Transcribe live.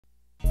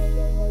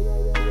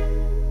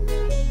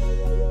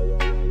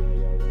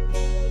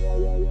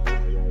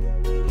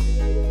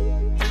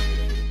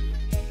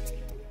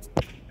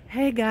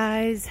Hey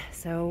guys,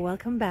 so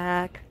welcome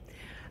back.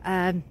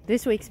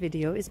 This week's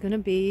video is going to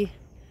be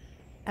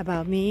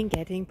about me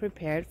getting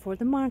prepared for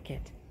the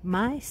market,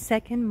 my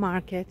second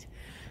market.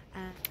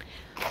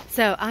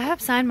 So I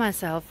have signed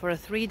myself for a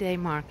 3-day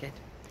market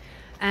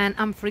and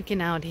I'm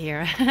freaking out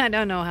here. I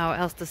don't know how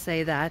else to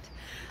say that.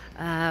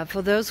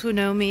 For those who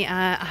know me,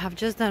 I have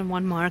just done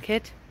one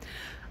market.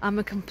 I'm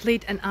a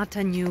complete and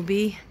utter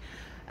newbie.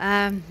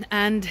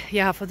 And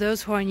yeah, for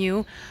those who are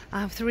new,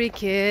 I have 3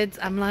 kids.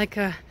 I'm like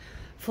a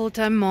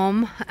full-time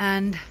mom,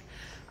 and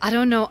I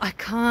don't know, I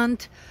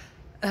can't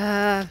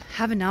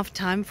have enough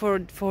time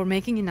for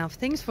making enough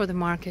things for the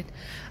market,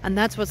 and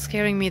that's what's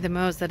scaring me the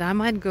most, that I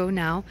might go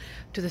now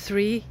to the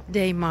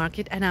 3-day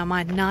market and I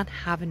might not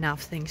have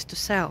enough things to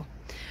sell.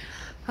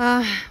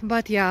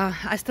 But yeah,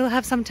 I still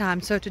have some time.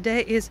 So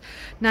today is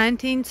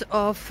 19th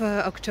of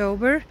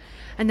October,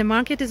 and the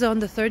market is on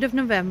the 3rd of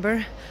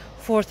November,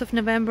 4th of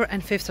November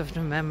and 5th of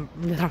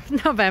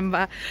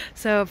November.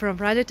 So from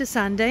Friday to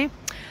Sunday.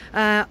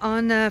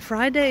 On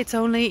Friday it's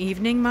only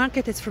evening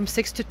market, it's from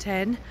 6 to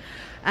 10.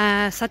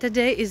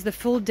 Saturday is the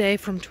full day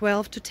from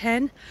 12 to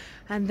 10,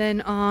 and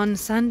then on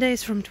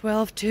Sundays from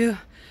 12 to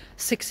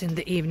 6 in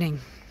the evening.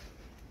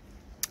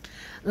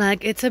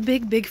 Like, it's a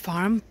big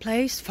farm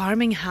place,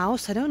 farming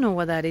house. I don't know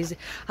what that is.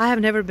 I have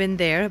never been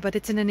there, but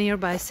it's in a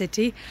nearby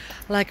city,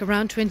 like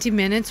around 20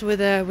 minutes with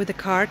a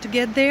car to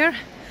get there.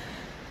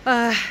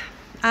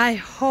 I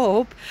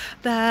hope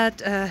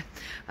that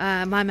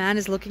my man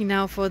is looking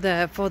now for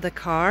the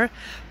car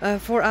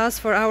for us,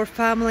 for our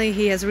family.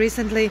 He has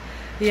recently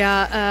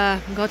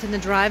gotten a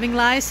driving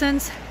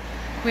license.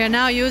 We are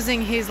now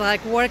using his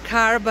like work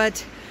car,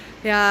 but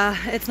yeah,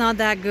 it's not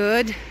that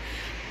good.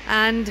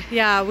 And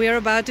yeah, we are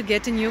about to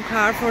get a new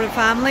car for the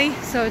family,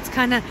 so it's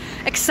kind of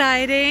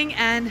exciting.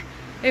 And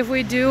if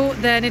we do,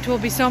 then it will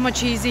be so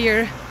much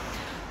easier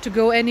to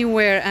go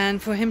anywhere,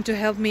 and for him to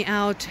help me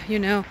out, you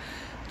know,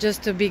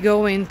 just to be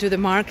going to the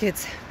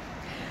markets.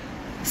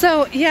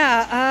 So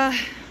yeah,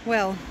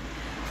 well,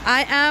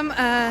 I am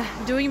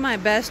doing my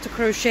best to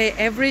crochet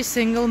every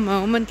single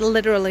moment,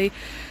 literally,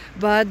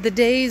 but the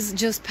days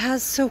just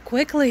pass so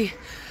quickly,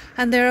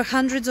 and there are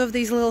hundreds of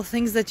these little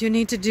things that you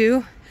need to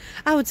do.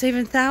 I would say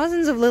even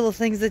thousands of little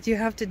things that you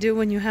have to do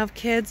when you have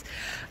kids.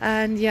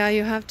 And yeah,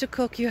 you have to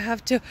cook, you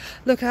have to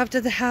look after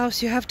the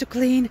house, you have to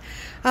clean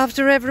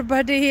after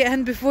everybody,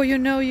 and before you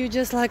know, you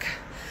just like,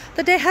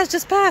 the day has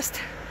just passed.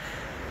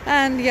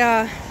 And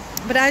yeah,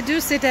 but I do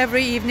sit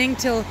every evening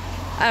till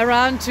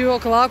around 2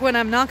 o'clock when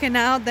I'm knocking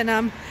out.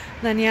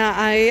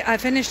 I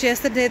finished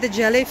yesterday the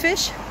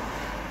jellyfish,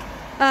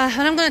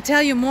 and I'm gonna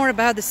tell you more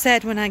about the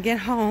set when I get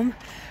home.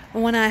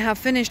 When I have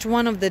finished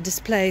one of the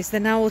displays,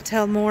 then I will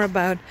tell more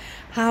about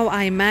how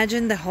I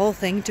imagine the whole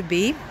thing to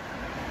be,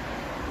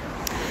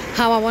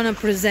 how I want to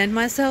present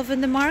myself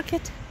in the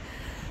market.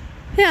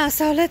 Yeah,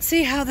 so let's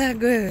see how that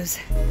goes.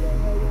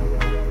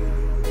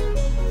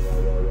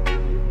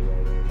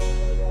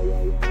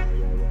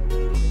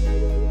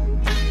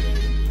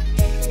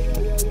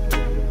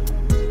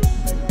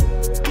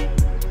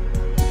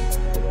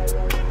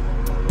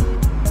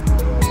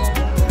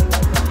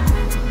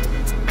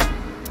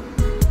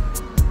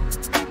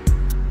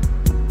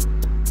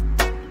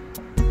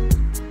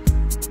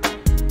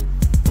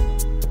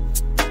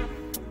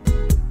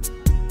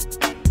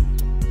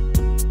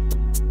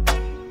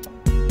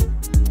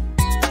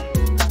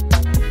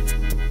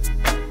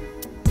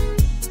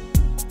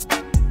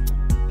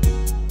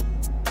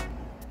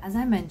 As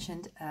I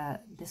mentioned,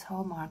 this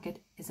whole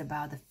market is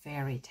about the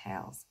fairy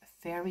tales, a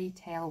fairy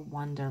tale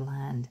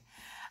wonderland.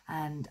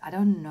 And I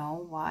don't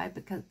know why,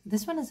 because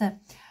this one is a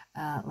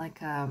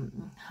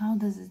how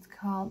does it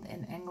called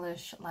in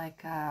English,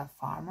 like a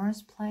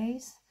farmer's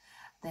place.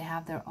 They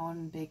have their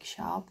own big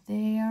shop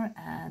there,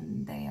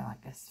 and they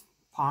like a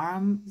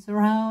farms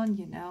around,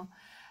 you know.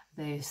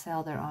 They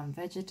sell their own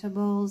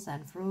vegetables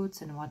and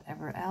fruits and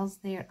whatever else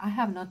there. I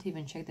have not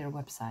even checked their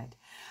website.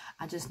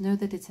 I just know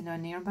that it's in a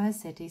nearby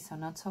city, so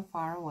not so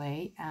far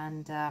away.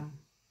 And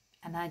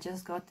I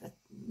just got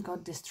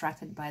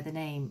distracted by the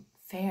name,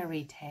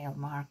 Fairy Tale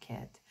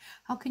Market.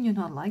 How can you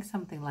not like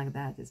something like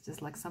that? It's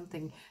just like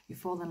something you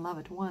fall in love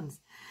at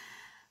once.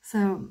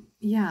 So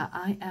yeah,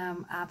 I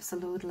am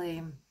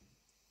absolutely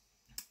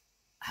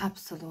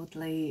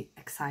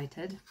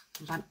excited,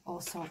 but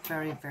also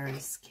very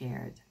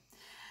scared.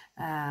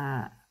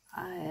 I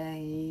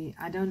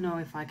don't know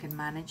if I can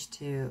manage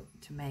to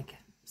make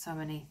so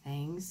many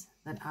things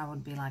that I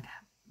would be like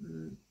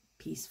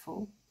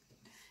peaceful,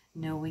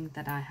 knowing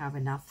that I have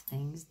enough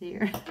things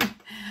there.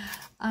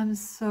 I'm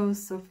so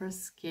super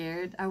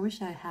scared. I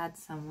wish I had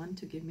someone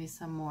to give me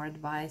some more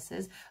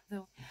advices.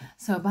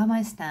 So about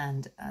my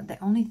stand, the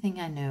only thing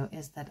I know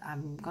is that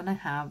I'm gonna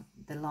have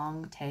the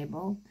long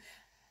table,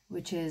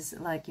 which is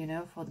like, you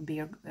know, for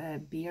the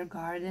beer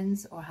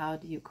gardens, or how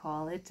do you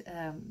call it?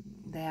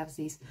 They have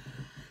these.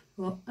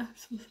 Well, I'm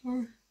so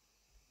sorry.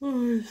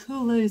 Oh, it's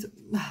so late.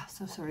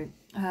 So sorry.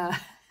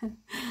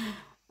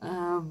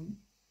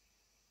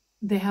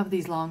 they have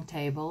these long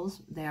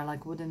tables. They are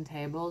like wooden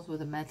tables with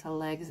the metal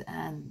legs,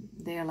 and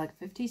they are like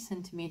 50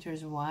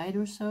 centimeters wide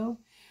or so,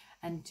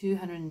 and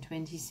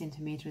 220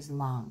 centimeters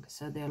long.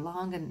 So they're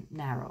long and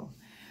narrow.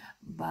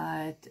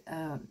 But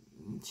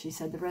she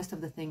said the rest of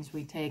the things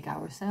we take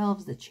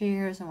ourselves, the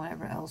chairs and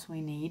whatever else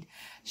we need.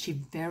 She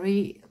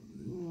very,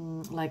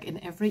 like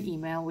in every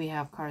email we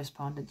have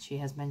corresponded, she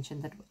has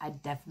mentioned that I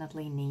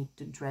definitely need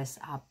to dress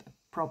up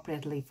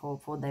appropriately for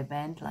the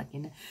event, like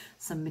in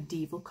some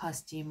medieval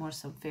costume or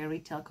some fairy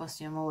tale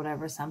costume or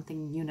whatever,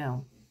 something, you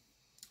know,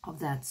 of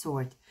that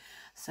sort.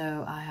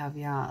 So I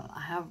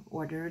have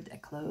ordered a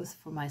clothes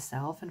for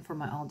myself and for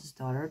my oldest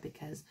daughter,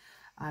 because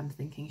I'm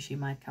thinking she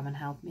might come and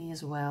help me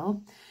as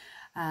well.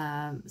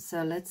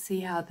 So let's see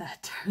how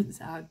that turns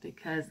out,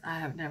 because I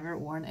have never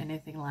worn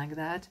anything like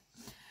that,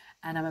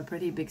 and I'm a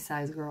pretty big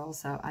size girl,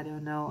 so I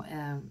don't know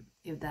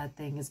if that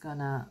thing is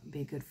gonna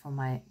be good for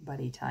my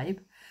body type.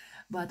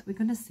 But we're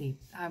gonna see.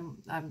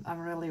 I'm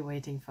really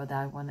waiting for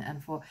that one,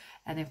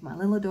 and if my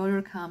little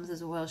daughter comes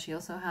as well, she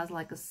also has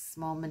like a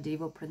small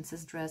medieval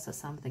princess dress or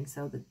something,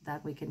 so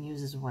that we can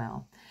use as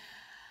well.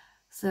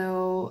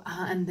 So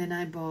and then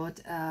I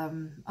bought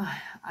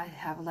I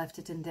have left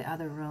it in the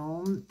other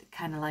room,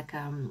 kind of like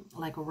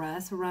a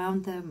wreath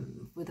around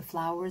them with the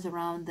flowers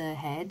around the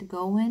head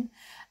going,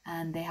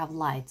 and they have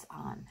lights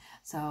on.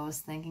 So I was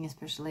thinking,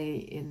 especially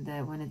in the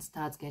when it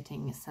starts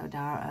getting so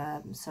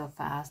dark, so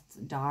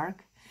fast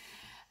dark,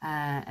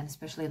 and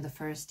especially in the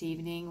first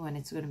evening when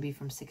it's going to be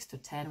from 6 to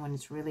 10, when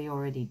it's really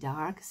already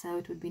dark. So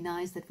it would be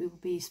nice that we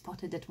would be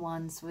spotted at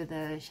once with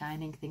the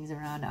shining things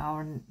around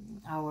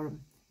our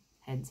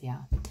heads.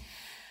 Yeah.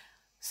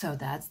 So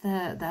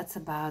that's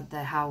about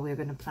how we're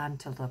going to plan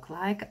to look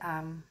like.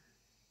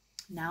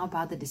 Now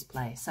about the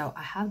display. So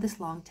I have this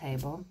long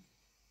table,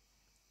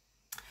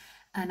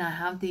 and I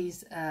have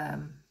these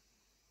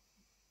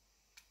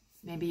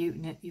maybe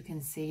you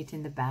can see it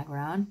in the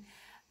background.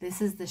 This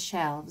is the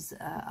shelves,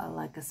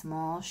 like a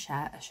small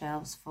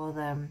shelves for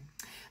the,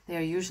 they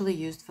are usually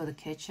used for the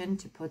kitchen,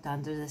 to put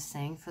under the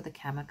sink for the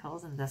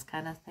chemicals and this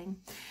kind of thing.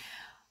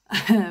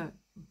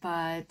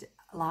 But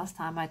last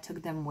time I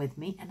took them with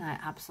me, and I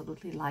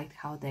absolutely liked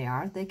how they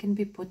are. They can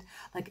be put,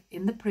 like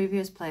in the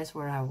previous place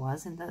where I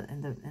was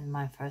in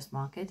my first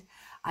market,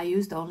 I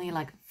used only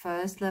like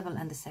first level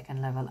and the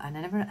second level, and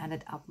I never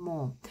ended up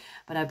more.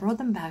 But I brought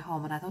them back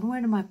home, and I thought,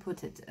 where do I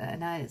put it?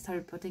 And I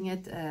started putting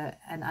it,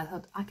 and I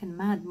thought I can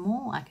add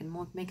more. I can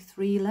make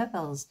 3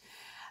 levels.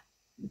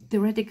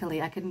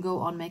 Theoretically, I can go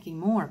on making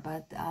more,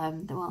 but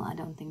well, I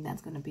don't think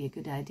that's going to be a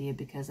good idea,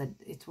 because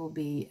it will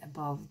be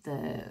above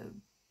the,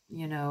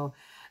 you know,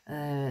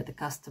 the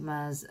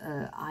customer's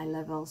eye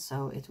level,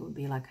 so it will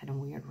be like kind of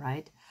weird,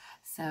 right?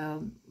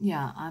 So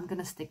yeah, I'm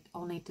gonna stick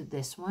only to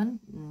this one,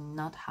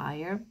 not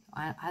higher,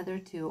 either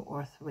 2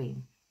 or 3.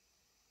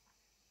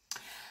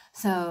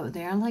 So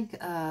they're like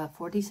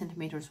 40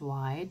 centimeters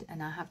wide,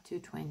 and I have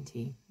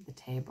 220 the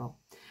table,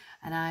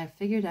 and I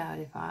figured out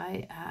if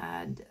I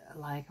add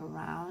like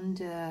around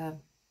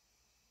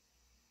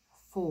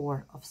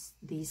 4 of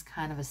these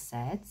kind of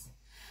sets,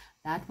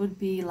 that would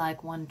be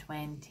like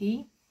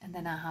 120. And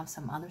then I have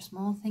some other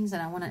small things,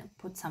 and I want to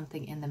put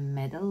something in the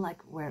middle,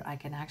 like where I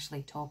can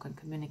actually talk and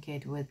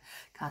communicate with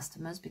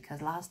customers,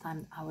 because last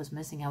time I was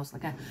missing, I was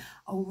like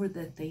over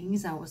the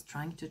things, I was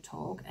trying to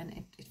talk,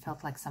 and it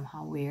felt like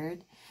somehow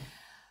weird.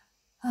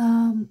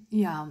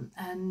 Yeah,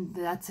 and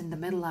that's in the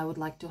middle. I would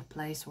like to a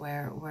place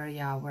where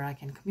I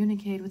can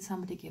communicate with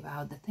somebody, give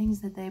out the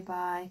things that they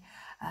buy,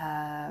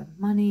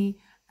 money,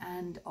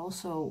 and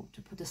also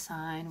to put a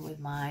sign with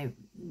my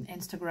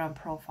Instagram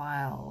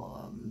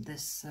profile,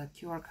 this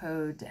QR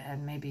code,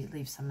 and maybe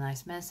leave some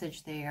nice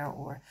message there,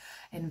 or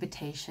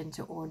invitation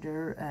to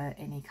order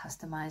any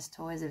customized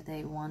toys if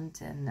they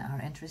want and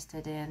are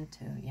interested in,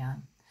 to, yeah,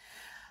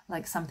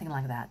 like something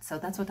like that. So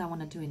that's what I want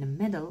to do in the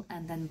middle,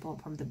 and then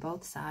from the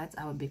both sides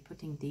I would be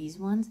putting these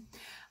ones.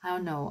 I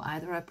don't know,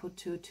 either I put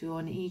two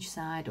on each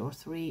side, or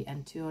 3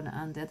 and 2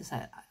 on the other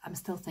side. I'm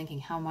still thinking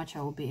how much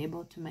I will be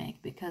able to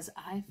make, because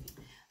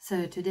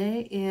so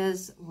today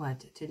is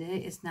what? Today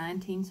is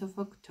 19th of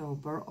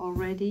October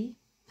already.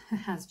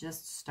 Has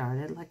just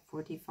started like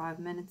 45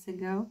 minutes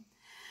ago.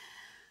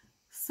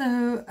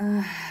 So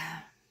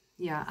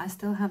yeah, I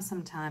still have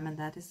some time, and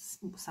that is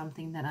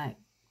something that I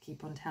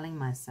keep on telling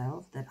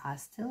myself, that I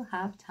still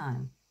have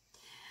time.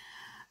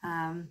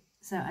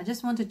 So I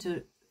just wanted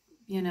to,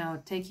 you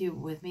know, take you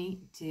with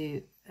me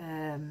to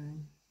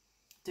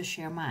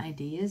share my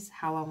ideas,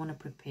 how I want to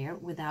prepare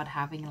without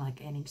having like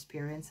any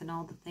experience and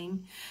all the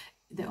thing.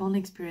 The only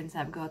experience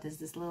I've got is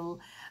this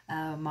little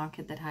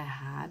market that I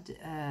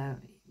had,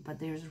 but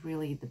there's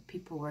really, the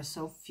people were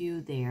so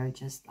few there,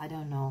 just, I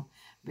don't know,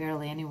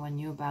 barely anyone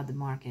knew about the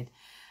market.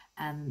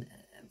 And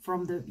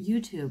from the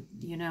YouTube,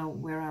 you know,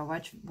 where I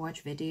watch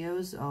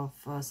videos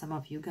of some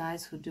of you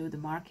guys who do the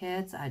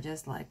markets, I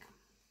just like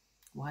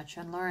watch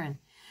and learn.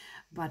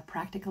 But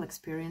practical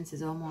experience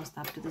is almost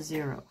up to the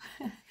 0.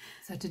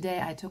 So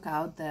today I took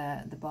out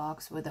the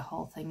box with the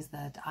whole things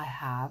that I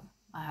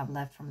have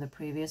left from the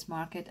previous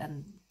market,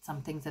 and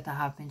some things that I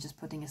have been just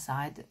putting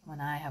aside when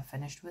I have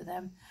finished with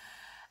them.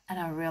 And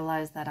I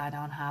realized that I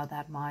don't have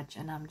that much,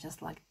 and I'm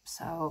just like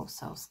so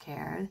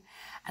scared.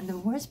 And the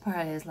worst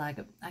part is, like,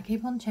 I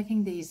keep on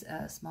checking these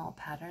small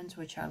patterns,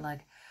 which are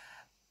like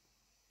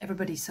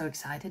everybody's so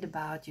excited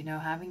about, you know,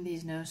 having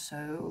these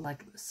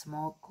like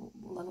small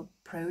little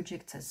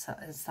projects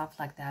and stuff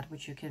like that,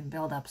 which you can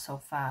build up so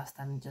fast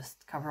and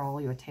just cover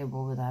all your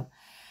table with them.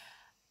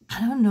 I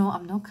don't know,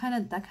 I'm not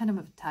that kind of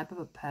a type of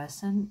a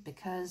person,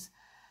 because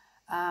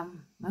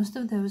most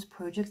of those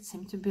projects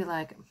seem to be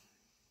like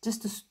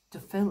just to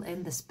fill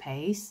in the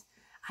space.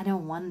 I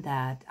don't want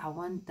that. I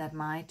want that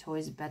my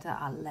toys better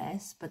are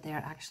less, but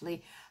they're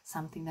actually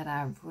something that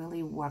I've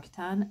really worked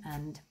on.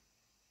 And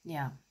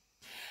yeah,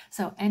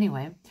 so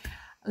anyway,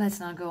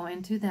 let's not go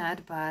into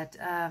that, but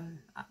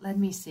let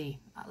me see.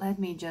 Let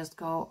me just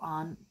go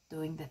on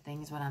doing the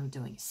things what I'm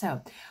doing.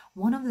 So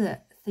one of the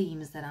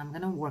themes that I'm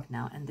gonna work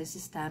now, and this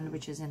is stand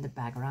which is in the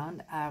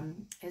background,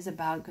 is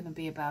gonna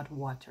be about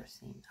water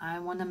theme. I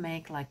want to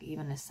make like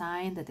even a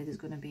sign that it is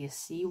going to be a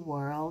sea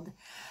world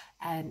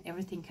and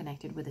everything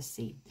connected with the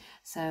sea.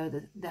 So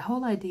the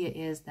whole idea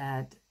is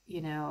that,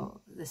 you know,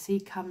 the sea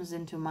comes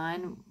into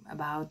mind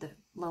about the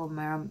little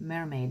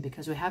mermaid,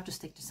 because we have to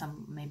stick to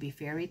some maybe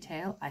fairy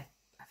tale. I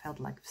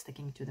felt like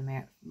sticking to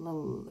the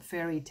little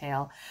fairy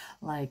tale,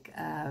 like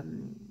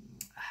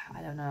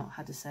I don't know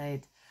how to say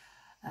it,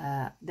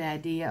 the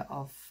idea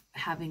of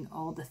having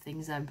all the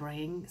things I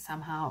bring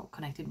somehow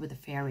connected with the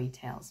fairy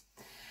tales.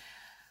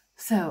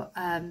 So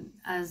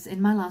as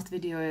in my last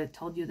video I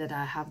told you that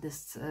I have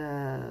this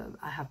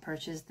I have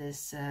purchased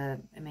this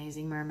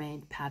amazing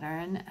mermaid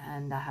pattern,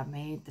 and I have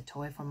made the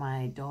toy for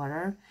my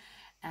daughter,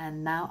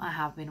 and now I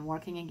have been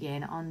working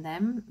again on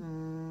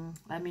them.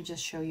 Let me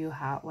just show you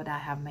what I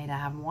have made. I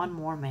have one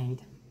more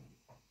made.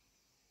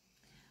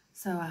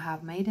 So I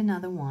have made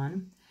another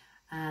one,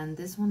 and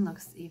this one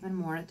looks even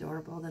more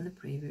adorable than the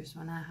previous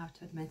one, I have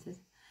to admit it,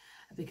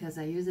 because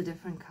I use a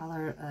different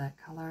color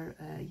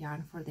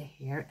yarn for the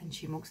hair, and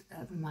she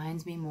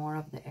reminds me more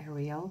of the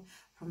Ariel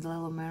from the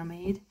Little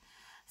Mermaid.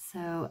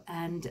 So,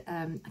 and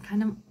I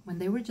kind of, when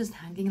they were just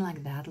hanging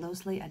like that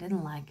loosely, I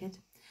didn't like it.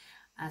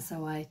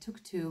 So I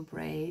took 2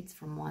 braids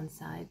from one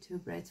side, 2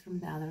 braids from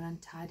the other, and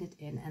tied it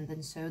in, and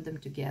then sewed them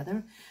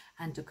together.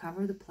 And to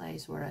cover the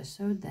place where I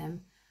sewed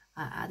them,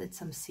 I added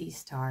some sea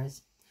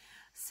stars.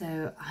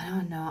 So I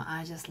don't know,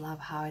 I just love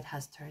how it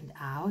has turned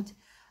out.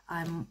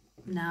 I'm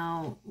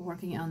now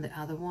working on the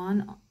other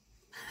one.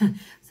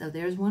 So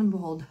there's one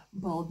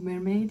bold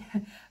mermaid,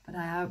 but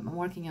I am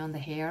working on the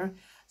hair.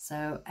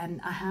 So,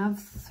 and I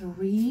have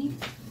 3,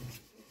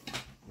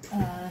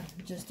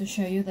 just to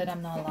show you that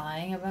I'm not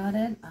lying about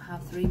it, I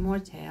have 3 more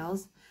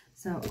tails.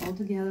 So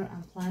altogether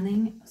I'm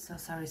planning, so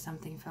sorry,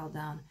 something fell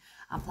down.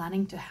 I'm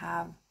planning to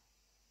have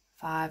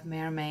 5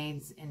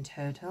 mermaids in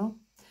total.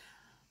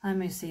 Let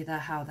me see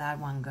how that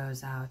one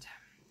goes out.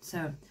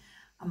 So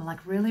I'm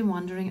like really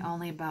wondering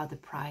only about the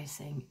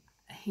pricing.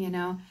 You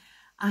know,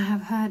 I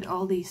have heard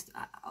all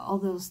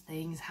those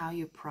things, how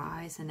you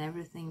price and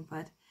everything,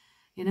 but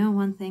you know,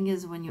 one thing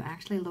is when you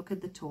actually look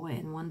at the toy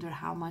and wonder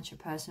how much a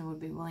person would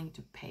be willing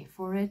to pay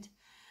for it,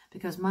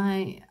 because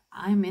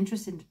I'm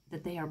interested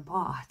that they are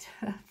bought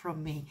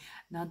from me,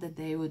 not that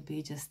they would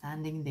be just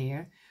standing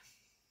there.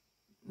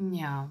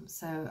 Yeah,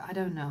 so I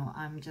don't know,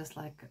 I'm just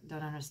like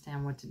don't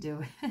understand what to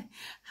do.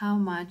 How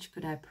much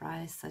could I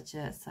price such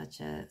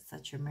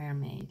a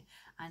mermaid?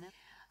 I know.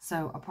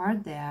 So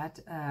apart that,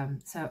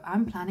 so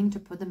I'm planning to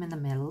put them in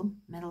the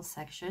middle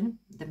section,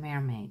 the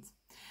mermaids.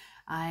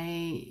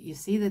 You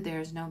see that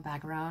there's no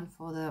background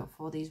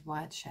for these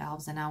white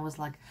shelves, and I was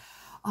like,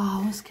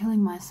 oh, I was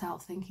killing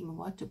myself thinking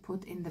what to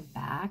put in the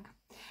back.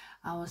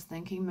 I was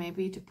thinking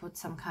maybe to put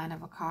some kind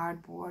of a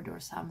cardboard or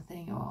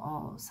something,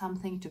 or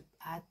something to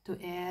add to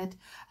it,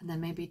 and then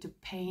maybe to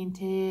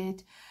paint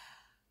it.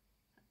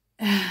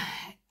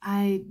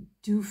 I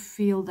do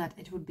feel that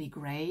it would be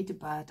great,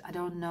 but I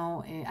don't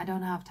know. I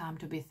don't have time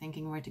to be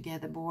thinking where to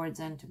get the boards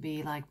and to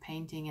be like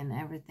painting and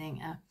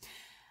everything.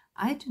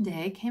 I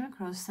today came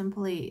across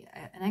simply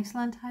an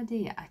excellent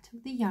idea. I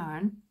took the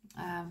yarn.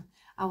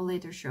 I will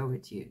later show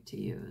it to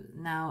you.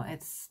 Now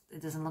it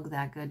doesn't look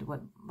that good.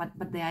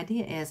 But the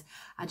idea is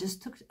I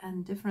just took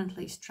and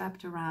differently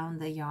strapped around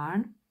the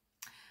yarn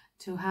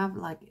to have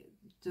like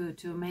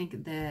to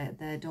make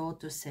the doll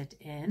to sit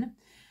in,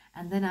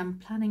 and then I'm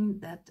planning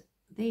that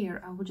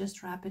there I will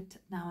just wrap it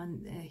now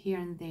and here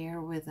and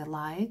there with the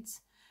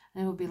lights,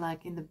 and it will be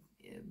like in the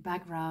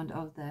background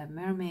of the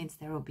mermaids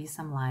there will be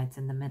some lights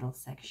in the middle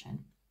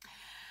section.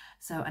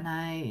 So, and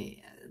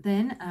I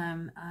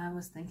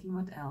was thinking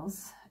what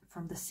else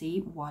from the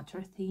sea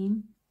water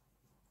theme,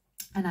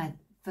 and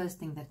first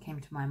thing that came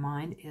to my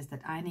mind is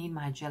that I need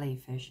my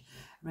jellyfish.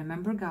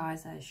 Remember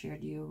guys, I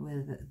shared you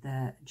with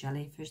the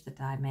jellyfish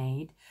that I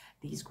made,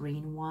 these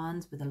green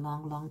ones with the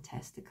long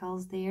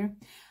testicles there.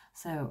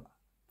 So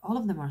all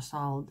of them are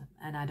sold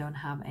and I don't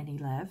have any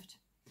left.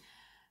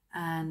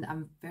 And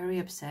I'm very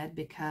upset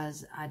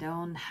because I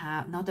don't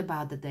have, not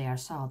about that they are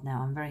sold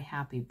now, I'm very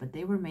happy, but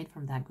they were made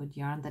from that good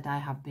yarn that I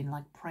have been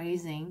like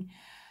praising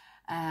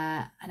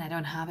and I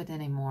don't have it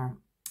anymore.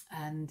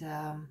 And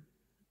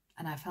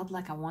I felt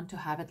like I want to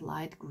have it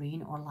light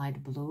green or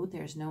light blue.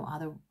 There's no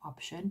other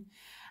option.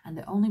 And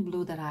the only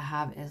blue that I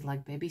have is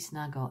like Baby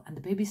Snuggle. And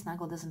the Baby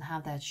Snuggle doesn't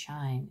have that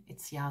shine.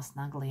 It's, yeah,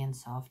 snuggly and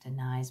soft and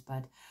nice,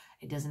 but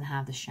it doesn't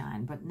have the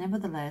shine. But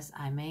nevertheless,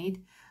 I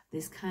made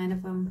this kind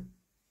of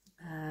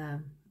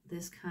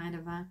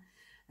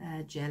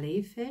a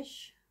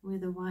jellyfish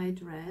with a white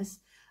dress.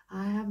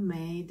 I have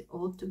made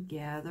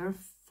altogether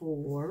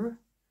 4.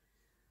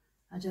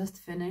 I just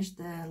finished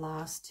the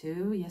last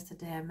 2.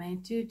 Yesterday I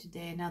made 2,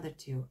 today another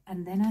 2.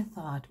 And then I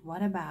thought,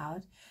 what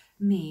about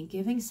me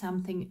giving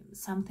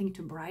something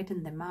to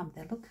brighten them up?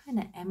 They look kind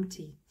of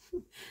empty.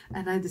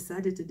 And I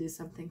decided to do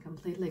something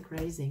completely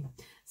crazy.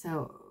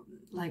 So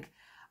like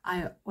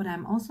what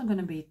I'm also going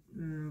to be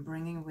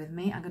bringing with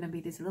me are going to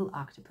be these little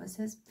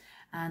octopuses,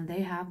 and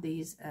they have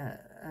these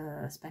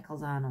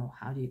speckles on, or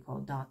how do you call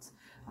dots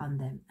on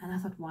them. And I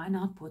thought, why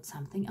not put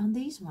something on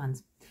these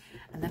ones?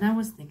 And then I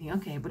was thinking,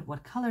 okay, but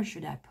what color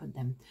should I put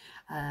them?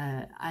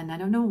 And I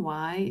don't know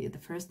why the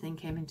first thing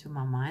came into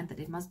my mind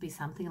that it must be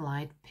something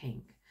light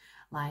pink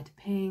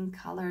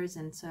colors.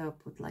 And so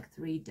I put like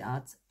 3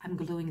 dots. I'm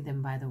gluing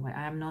them, by the way.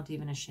 I am not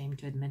even ashamed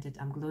to admit it.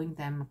 I'm gluing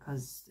them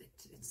because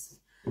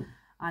it's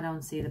I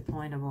don't see the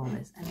point of all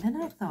this. And then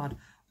I thought,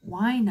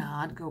 why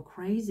not go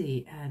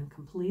crazy and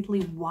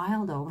completely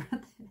wild over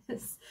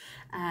this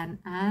and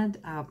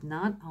add up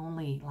not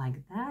only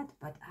like that,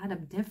 but add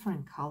up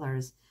different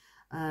colors,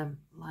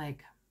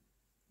 like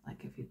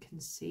if you can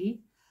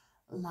see,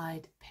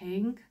 light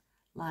pink,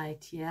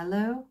 light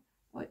yellow,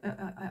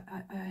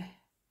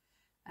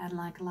 and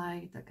like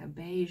a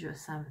beige or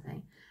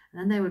something. And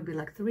then there would be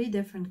like 3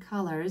 different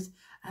colors,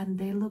 and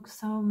they look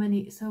so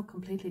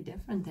completely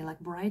different. They like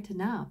brighten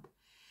up.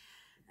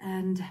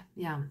 And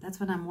yeah, that's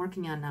what I'm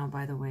working on now,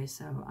 by the way.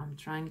 So I'm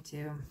trying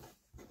to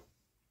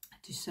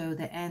sew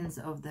the ends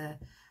of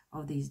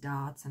these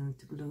dots and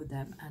to glue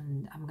them,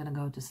 and I'm gonna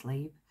go to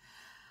sleep.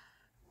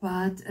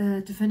 But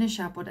to finish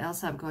up, what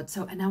else I've got?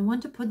 So, and I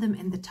want to put them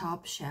in the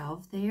top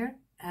shelf there,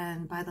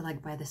 and by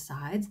the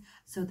sides,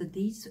 so that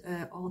these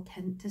all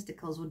 10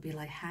 testicles would be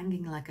like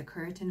hanging like a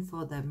curtain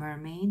for the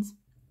mermaids.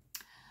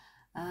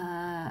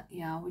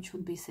 Yeah, which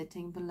would be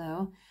sitting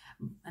below.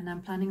 And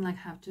I'm planning like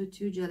have two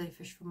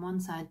jellyfish from one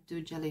side,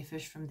 2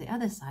 jellyfish from the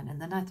other side.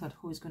 And then I thought,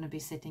 who's going to be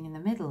sitting in the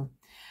middle?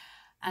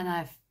 And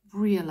I've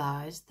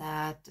realized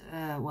that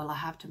well, I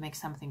have to make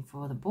something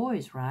for the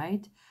boys,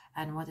 right?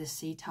 And what is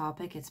C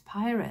topic? It's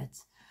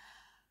pirates.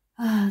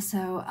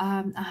 So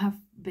I have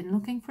been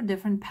looking for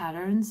different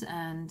patterns,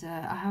 and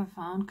I have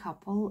found a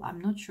couple.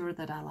 I'm not sure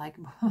that I like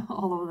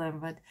all of them,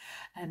 but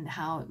and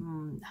how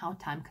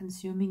time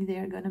consuming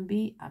they're gonna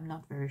be, I'm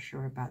not very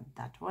sure about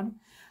that one.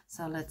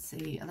 So let's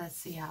see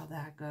how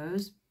that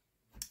goes.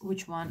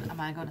 Which one am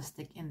I gonna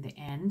stick in the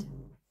end?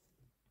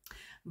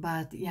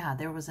 But yeah,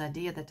 there was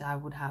idea that I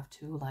would have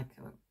 2 like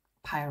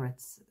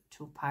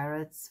two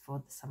pirates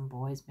for some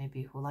boys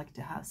maybe who like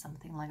to have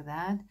something like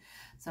that.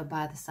 So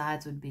by the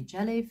sides would be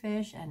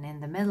jellyfish, and in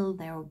the middle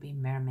there would be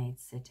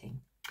mermaids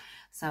sitting.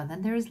 So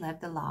then there is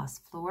left the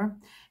last floor.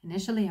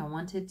 Initially I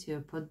wanted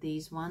to put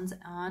these ones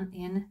on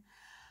in,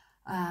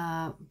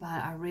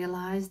 but I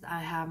realized I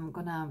have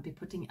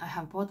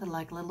bought a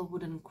like little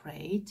wooden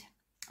crate,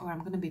 or I'm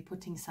going to be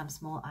putting some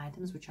small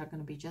items which are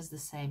going to be just the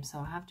same. So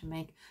I have to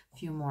make a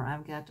few more.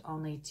 I've got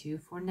only 2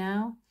 for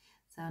now.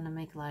 So I'm gonna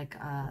make like,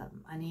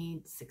 I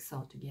need 6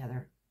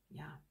 altogether.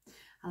 Yeah,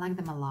 I like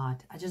them a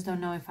lot. I just don't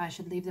know if I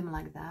should leave them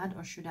like that,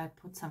 or should I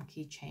put some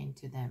keychain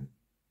to them.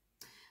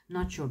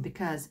 Not sure,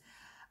 because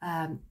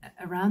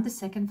around the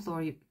second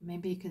floor,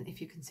 maybe you can,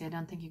 if you can see, I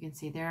don't think you can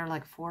see, there are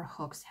like 4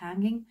 hooks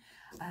hanging.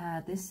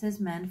 This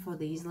is meant for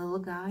these little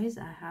guys.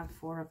 I have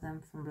 4 of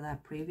them from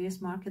that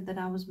previous market that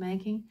I was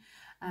making.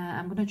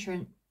 I'm gonna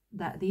turn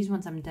these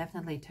ones, I'm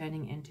definitely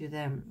turning into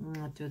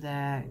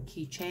the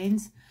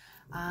keychains.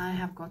 I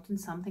have gotten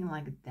something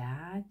like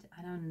that.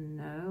 I don't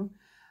know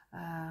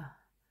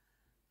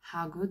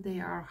how good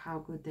they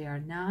are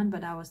not,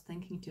 but I was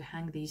thinking to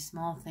hang these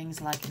small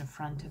things like in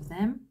front of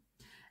them,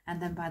 and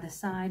then by the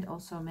side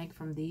also make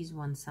from these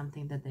ones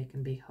something that they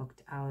can be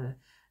hooked out.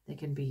 They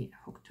can be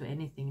hooked to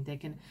anything. They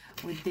can,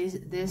 with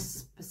this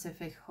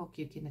specific hook,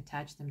 you can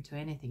attach them to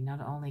anything,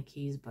 not only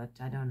keys, but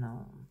I don't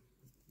know,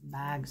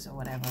 bags or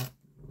whatever.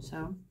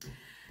 So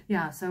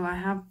yeah, so I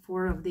have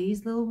 4 of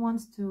these little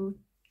ones to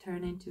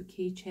turn into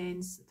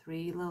keychains,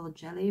 3 little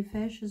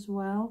jellyfish as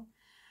well.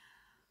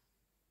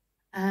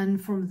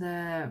 And from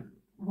the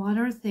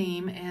water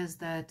theme is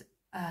that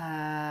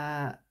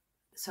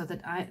so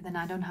that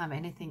I don't have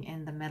anything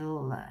in the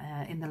middle,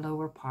 in the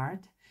lower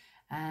part,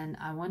 and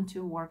I want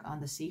to work on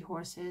the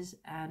seahorses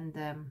and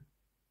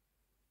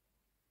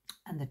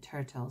the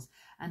turtles,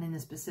 and in the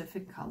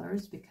specific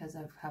colors, because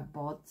I have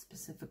bought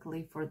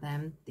specifically for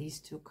them these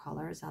 2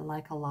 colors I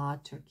like a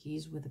lot,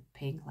 turquoise with a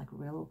pink, like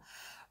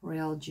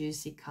real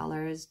juicy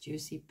colors,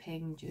 juicy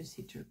pink,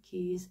 juicy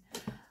turquoise.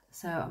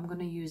 So I'm going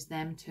to use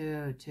them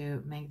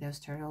to make those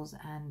turtles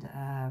and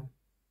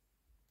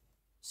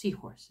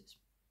seahorses.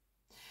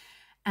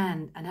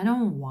 And I don't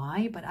know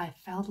why, but I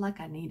felt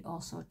like I need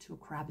also 2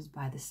 crabs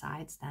by the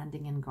side,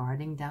 standing and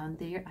guarding down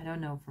there. I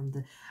don't know, I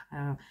don't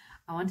know.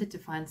 I wanted to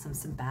find some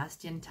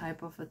Sebastian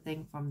type of a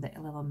thing from the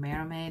Little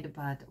Mermaid,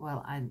 but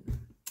well,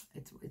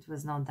 it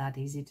was not that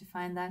easy to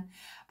find that.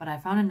 But I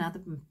found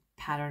another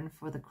pattern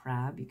for the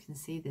crab. You can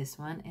see this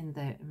one in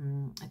the,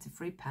 it's a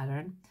free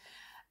pattern.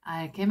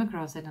 I came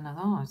across it and I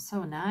thought, oh, it's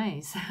so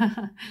nice.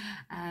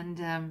 And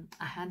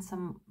I had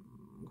some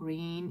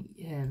green,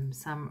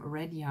 some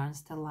red yarn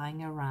still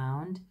lying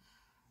around,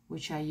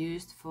 which I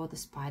used for the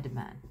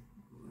Spider-Man.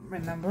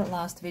 Remember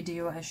last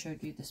video I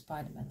showed you the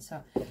Spider-Man.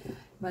 So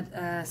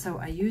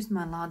I used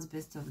my last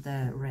bits of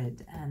the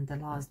red and the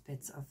last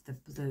bits of the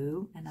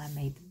blue, and I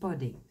made the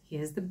body.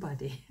 Here's the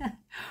body.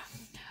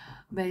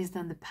 Based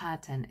on the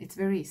pattern. It's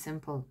very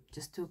simple,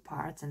 just 2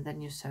 parts, and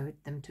then you sew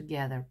them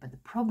together. But the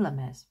problem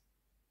is,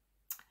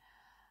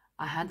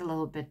 I had a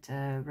little bit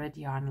red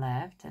yarn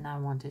left, and I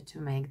wanted to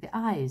make the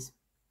eyes,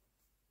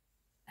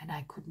 and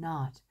I could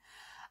not.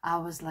 I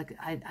was like,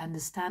 I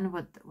understand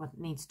what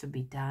needs to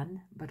be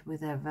done, but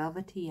with a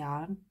velvety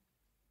yarn,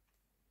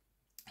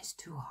 it's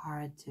too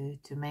hard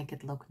to make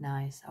it look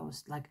nice. I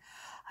was like,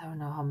 I don't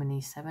know how many,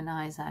 7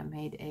 eyes I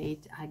made,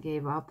 8. I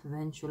gave up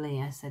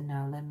eventually. I said,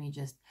 no, let me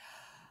just,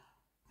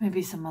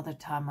 maybe some other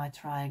time I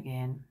try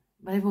again.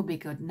 But it will be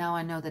good. Now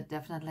I know that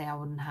definitely I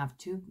wouldn't have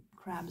 2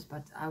 crabs,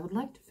 but I would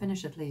like to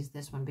finish at least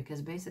this one,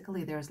 because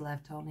basically there's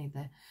left only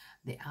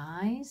the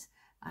eyes.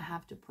 I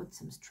have to put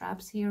some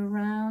straps here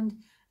around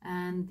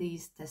and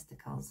these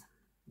testicles.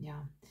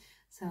 Yeah,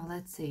 so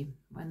let's see,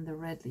 when the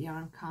red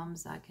yarn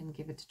comes I can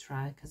give it a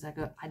try, because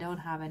I don't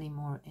have any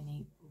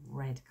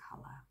red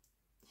color.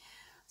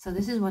 So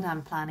this is what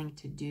I'm planning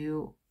to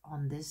do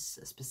on this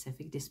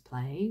specific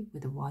display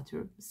with the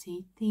water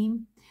sea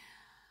theme.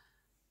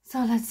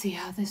 So let's see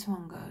how this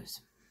one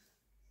goes.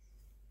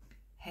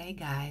 Hey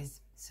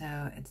guys,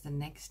 so it's the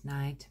next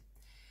night,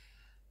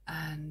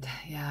 and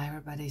yeah,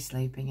 everybody's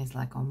sleeping. It's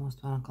like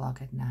almost 1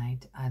 o'clock at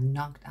night. I'm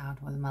knocked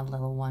out with my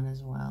little one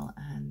as well,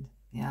 and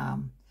yeah,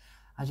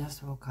 I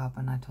just woke up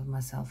and I told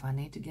myself I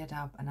need to get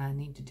up and I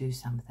need to do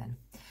something.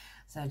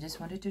 So I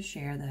just wanted to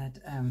share that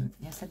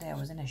yesterday I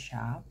was in a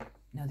shop.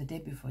 No, the day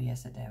before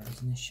yesterday I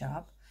was in a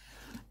shop.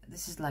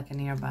 This is like a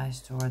nearby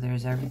store.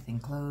 There's everything,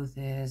 clothes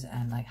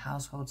and like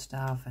household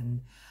stuff,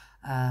 and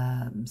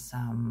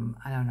some,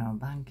 I don't know,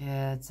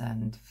 blankets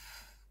and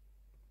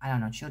I don't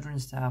know,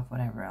 children's stuff,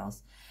 whatever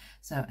else.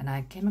 So, and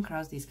I came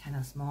across these kind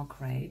of small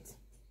crates.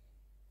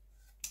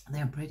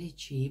 They're pretty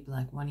cheap,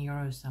 like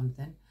 €1 or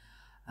something.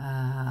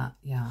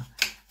 Yeah,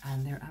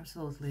 and they're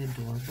absolutely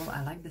adorable.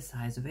 I like the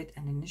size of it,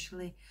 and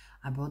initially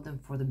I bought them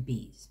for the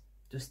bees,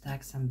 to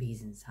stack some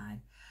bees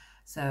inside.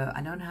 So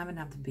I don't have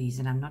enough bees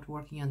and I'm not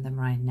working on them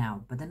right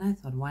now, but then I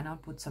thought, why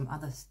not put some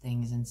other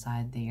things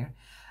inside there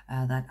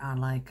that are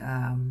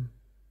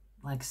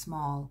like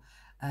small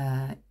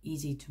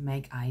easy to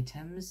make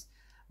items,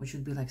 which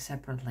would be like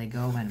separately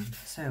going.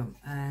 So,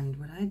 and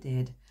what I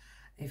did,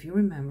 if you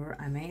remember,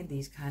 I made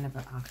these kind of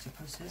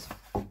octopuses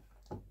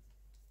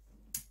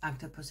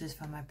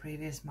for my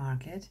previous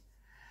market.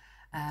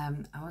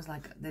 I was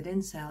like, they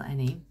didn't sell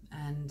any,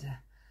 and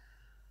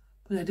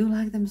but I do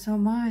like them so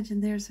much,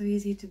 and they're so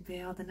easy to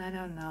build, and I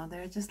don't know,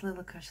 they're just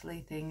little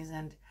cushly things.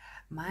 And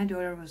my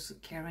daughter was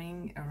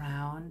carrying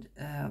around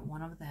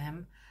one of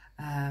them,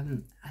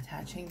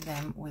 attaching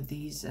them with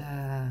these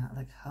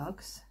like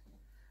hooks,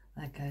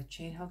 like a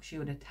chain hook she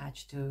would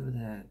attach to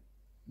the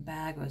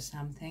bag or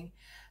something.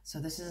 So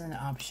this is an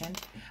option,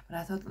 but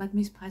I thought, let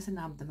me spice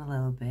up them a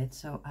little bit.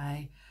 So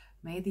I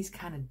made these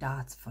kind of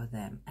dots for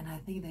them, and I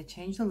think they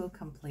change the look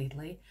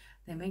completely.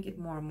 They make it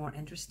more and more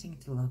interesting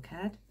to look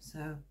at.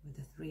 So with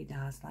the 3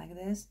 dots like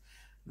this,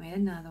 made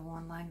another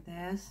one like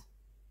this.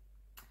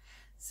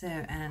 So,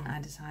 and I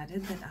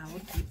decided that I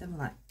would keep them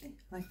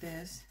like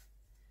this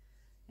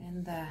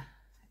in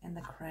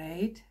the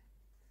crate,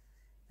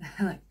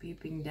 like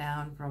peeping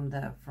down from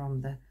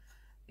the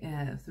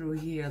through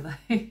here.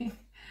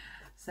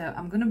 So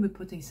I'm gonna be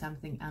putting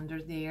something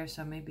under there,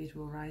 so maybe it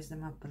will rise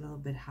them up a little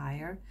bit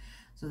higher,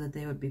 so that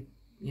they would be,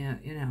 you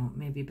know,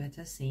 maybe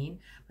better seen.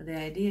 But the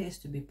idea is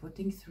to be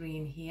putting 3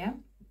 in here,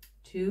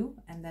 2,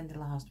 and then the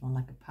last one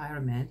like a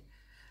pyramid.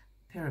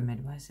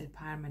 Why I said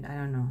pyramid, I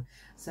don't know.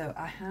 So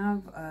I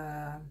have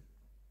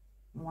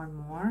one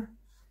more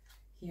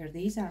here.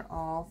 These are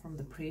all from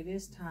the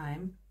previous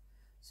time,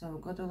 so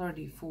I've got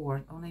already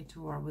 4, only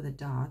 2 are with the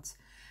dots.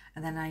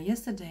 And then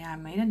yesterday I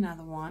made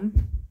another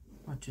one,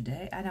 or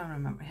today, I don't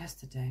remember,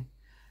 yesterday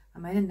I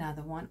made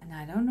another one, and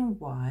I don't know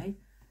why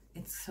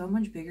it's so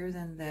much bigger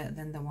than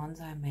the ones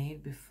I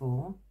made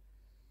before.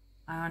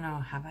 I don't know,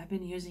 have I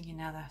been using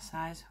another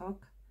size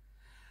hook?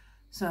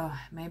 So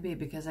maybe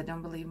because I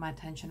don't believe my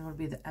tension will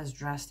be as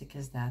drastic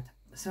as that.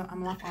 So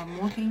I'm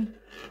working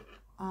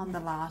on the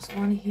last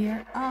one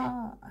here.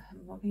 I'm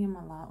working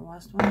on my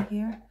last one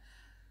here.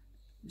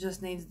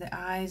 Just needs the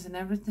eyes and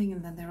everything,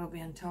 and then there will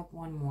be on top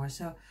one more.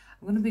 So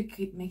I'm going to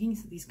be making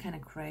these kind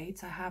of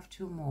crates. I have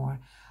 2 more.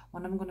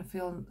 One I'm going to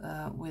fill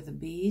with the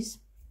bees,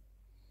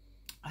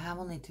 I have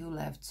only 2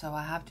 left, so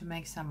I have to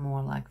make some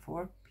more, like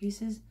 4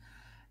 pieces.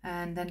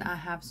 And then I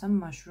have some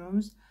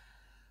mushrooms.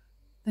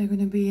 They're going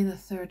to be in the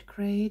 3rd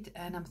crate,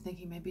 and I'm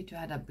thinking maybe to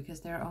add up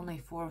because there are only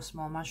 4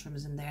 small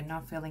mushrooms and they're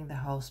not filling the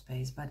whole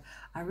space. But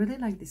I really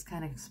like this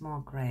kind of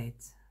small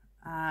crates.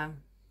 I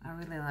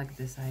really like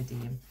this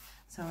idea.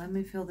 So let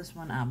me fill this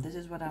one up. This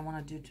is what I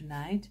want to do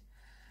tonight,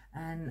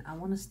 and I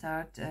want to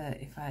start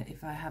if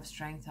I have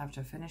strength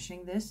after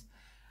finishing this.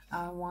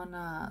 I want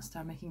to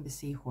start making the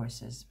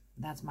seahorses.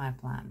 That's my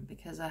plan,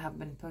 because I have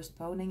been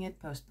postponing it,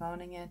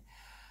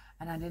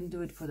 and I didn't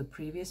do it for the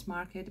previous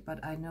market,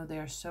 but I know they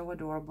are so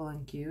adorable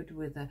and cute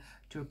with the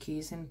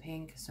turquoise and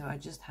pink, so I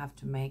just have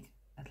to make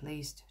at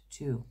least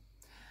 2.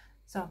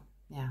 So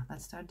yeah,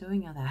 let's start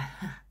doing all that.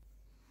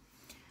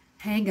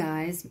 Hey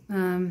guys,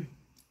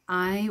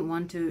 I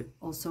want to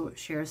also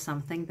share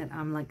something that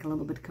I'm like a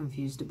little bit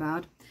confused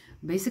about.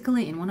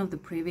 Basically, in one of the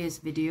previous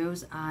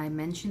videos, I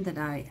mentioned that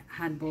I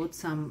had bought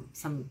some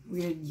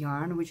weird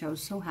yarn, which I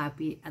was so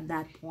happy at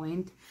that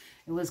point.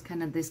 It was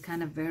kind of this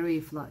kind of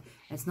very flat.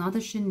 It's not a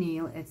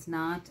chenille. It's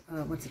not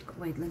what's it called?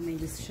 Wait, let me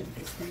just shift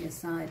this thing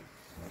aside.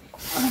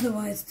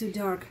 Otherwise, it's too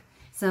dark.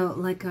 So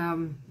like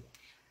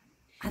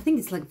I think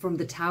it's like from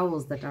the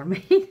towels that are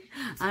made.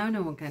 I don't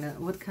know what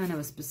kind of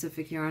a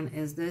specific yarn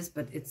is this,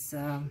 but it's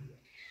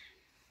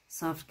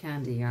soft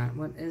candy yarn.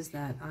 What is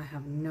that? I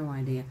have no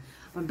idea.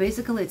 But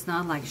basically it's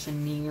not like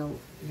chenille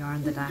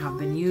yarn that I have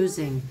been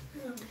using.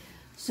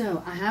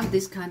 So I have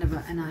this kind of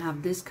a, and I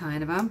have this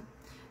kind of a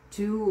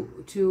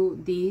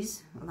two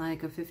these,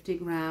 like a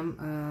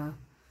 50-gram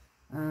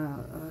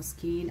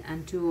skein,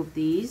 and 2 of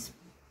these.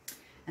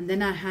 And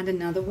then I had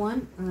another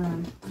one.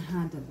 I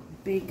had a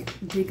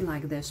big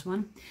like this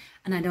one,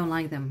 and I don't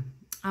like them.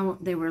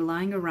 They were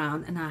lying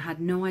around and I had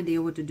no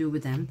idea what to do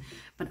with them,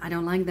 but I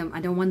don't like them.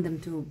 I don't want them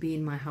to be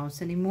in my house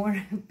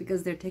anymore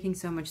because they're taking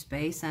so much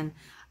space. And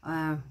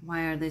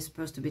why are they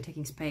supposed to be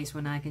taking space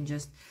when I can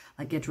just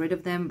like get rid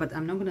of them? But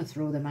I'm not going to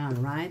throw them out,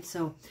 right?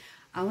 So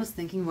I was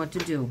thinking what to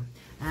do,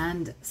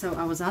 and so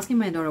I was asking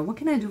my daughter, what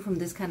can I do from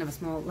this kind of a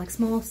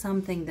small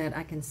something that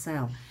I can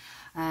sell?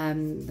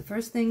 The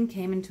first thing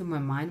came into my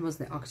mind was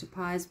the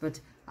octopies, but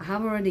I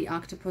have already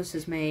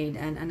octopuses made,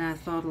 and I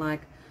thought,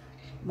 like,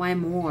 why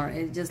more?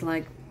 It's just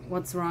like,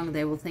 what's wrong?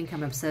 They will think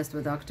I'm obsessed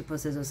with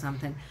octopuses or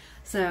something.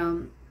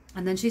 So,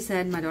 and then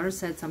my daughter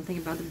said something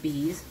about the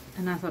bees,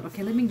 and I thought,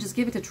 okay, let me just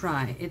give it a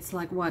try. It's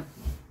like, what,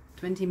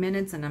 20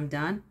 minutes and I'm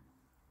done.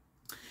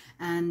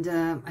 And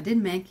I did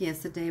make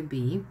yesterday a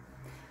bee.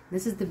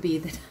 This is the bee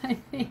that I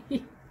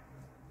made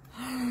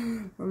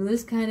from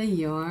this kind of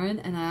yarn,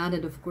 and I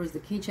added, of course, the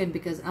keychain,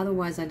 because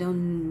otherwise I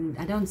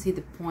don't see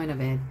the point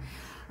of it.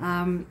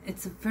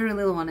 It's a very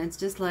little one. It's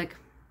just like,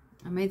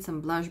 I made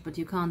some blush, but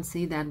you can't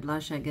see that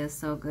blush, I guess,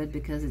 so good,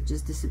 because it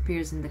just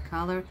disappears in the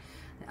color.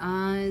 The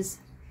eyes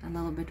a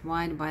little bit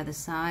wide by the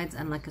sides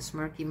and like a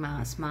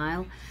smirky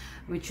smile,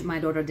 which my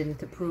daughter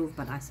didn't approve,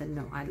 but I said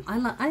no,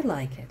 I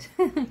like it.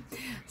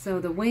 So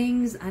the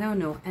wings, I don't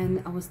know,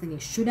 and I was thinking,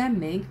 should I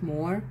make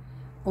more?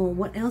 Or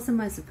what else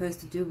am I supposed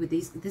to do with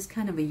this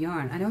kind of a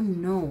yarn? I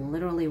don't know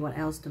literally what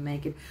else to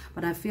make it,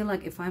 but I feel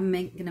like if I'm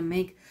gonna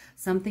make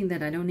something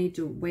that I don't need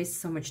to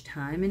waste so much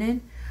time in it,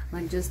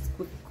 like just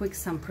quick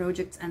some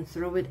projects and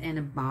throw it in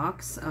a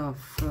box of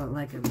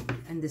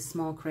in the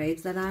small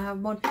crates that I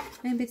have bought,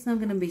 maybe it's not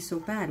gonna be so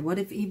bad. What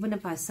if even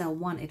if I sell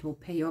one, it will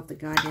pay off the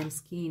goddamn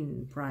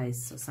skein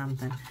price or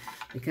something?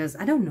 Because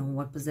I don't know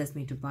what possessed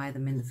me to buy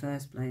them in the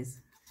first place.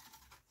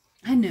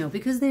 I know,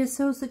 because they're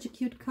such a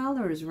cute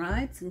colors,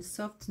 right? And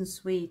soft and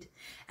sweet.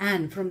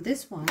 And from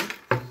this one,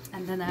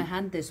 and then I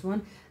had this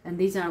one, and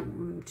these are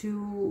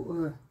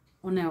 2,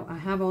 oh no, I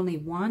have only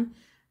one.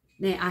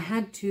 No, I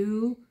had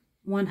 2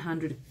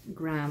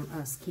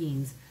 100-gram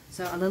skeins,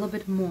 so a little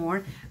bit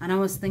more, and I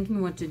was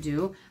thinking what to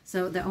do.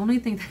 So the only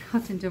thing that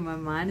got into my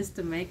mind is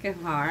to make a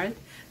heart.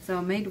 So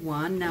I made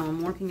one. Now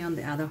I'm working on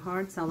the other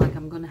heart, so like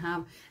I'm gonna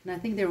have, and I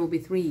think there will be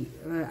 3.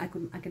 I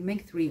can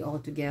make 3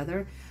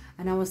 altogether.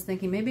 And I was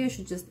thinking maybe I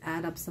should just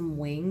add up some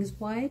wings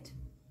white,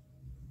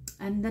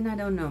 and then I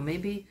don't know,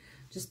 maybe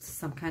just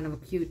some kind of a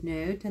cute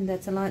note, and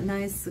that's a lot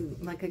nice,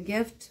 like a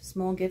gift,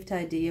 small gift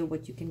idea,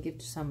 what you can give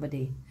to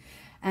somebody.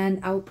 And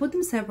I will put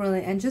them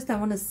separately, and just I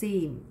want to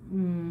see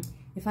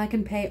if I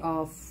can pay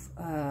off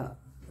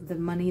the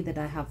money that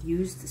I have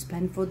used to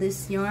spend for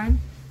this yarn.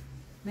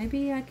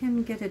 Maybe I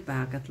can get it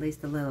back at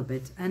least a little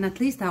bit, and at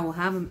least I will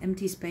have an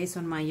empty space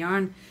on my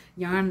yarn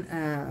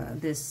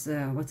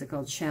what's it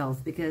called,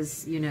 shelf,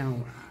 because you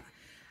know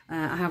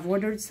I have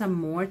ordered some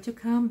more to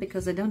come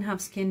because I don't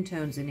have skin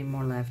tones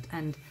anymore left,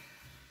 and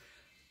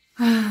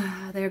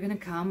they're gonna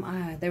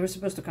come. They were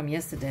supposed to come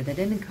yesterday, they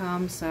didn't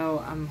come,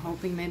 so I'm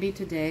hoping maybe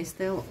today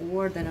still,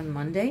 or then on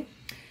Monday.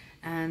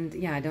 And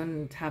yeah, I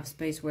don't have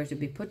space where to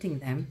be putting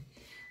them.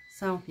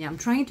 So yeah, I'm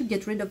trying to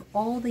get rid of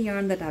all the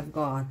yarn that I've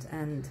got,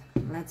 and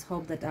let's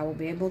hope that I will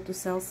be able to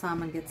sell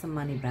some and get some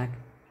money back.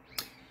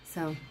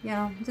 So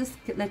yeah, just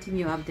letting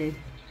you update.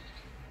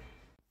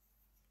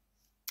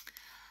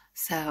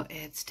 So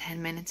it's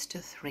 10 minutes to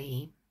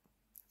 3,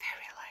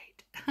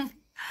 very late.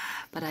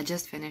 But I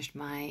just finished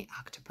my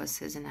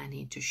octopuses and I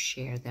need to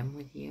share them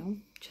with you.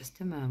 Just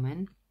a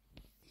moment.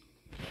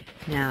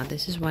 Now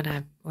this is what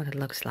it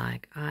looks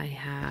like. I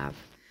have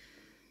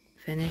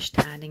finished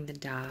adding the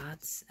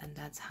dots and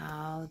that's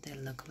how they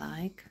look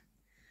like.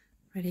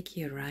 Pretty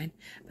cute, right?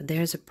 But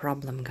there's a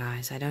problem,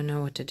 guys. I don't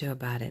know what to do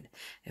about it.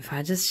 If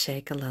I just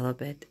shake a little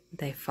bit,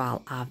 they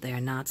fall off. They are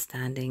not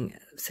standing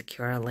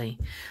securely.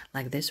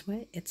 Like this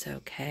way, it's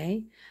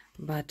okay.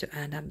 But to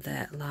add up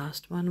the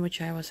last one,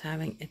 which I was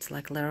having, it's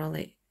like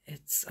literally,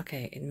 it's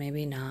okay. It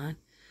maybe not.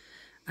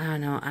 I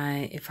don't know.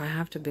 If I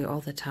have to be all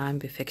the time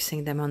be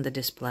fixing them on the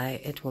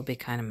display, it will be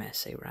kind of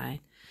messy, right?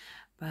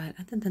 But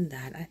other than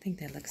that, I think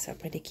they look so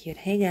pretty cute.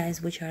 Hey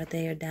guys, which are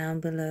there down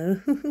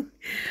below?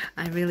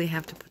 I really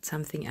have to put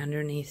something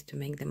underneath to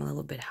make them a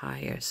little bit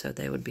higher so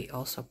they would be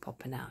also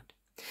popping out.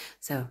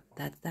 So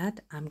that's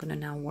that. I'm going to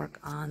now work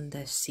on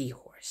the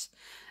seahorse.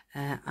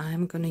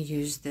 I'm going to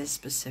use this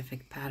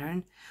specific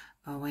pattern.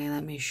 Oh, wait,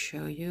 let me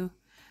show you.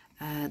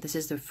 This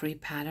is the free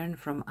pattern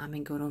from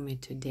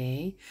Amigurumi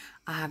Today.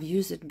 I have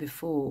used it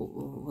before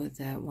with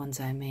the ones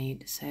I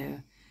made,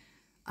 so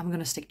I'm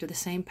gonna stick to the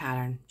same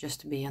pattern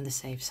just to be on the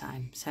safe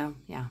side. So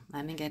yeah,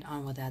 let me get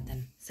on with that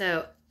then.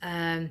 So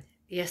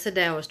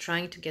yesterday I was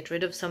trying to get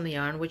rid of some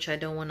yarn which I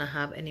don't want to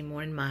have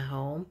anymore in my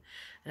home,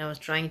 and I was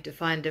trying to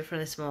find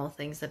different small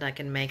things that I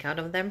can make out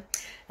of them.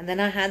 And then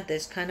I had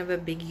this kind of a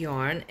big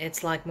yarn.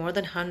 It's like more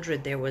than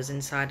 100 there was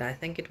inside. I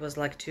think it was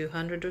like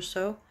 200 or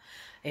so,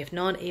 if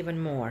not even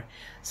more.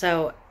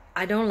 So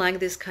I don't like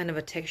this kind of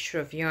a texture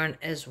of yarn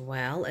as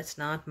well. It's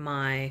not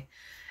my...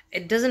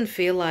 It doesn't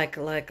feel like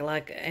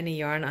any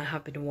yarn I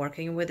have been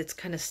working with. It's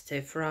kind of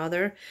stiff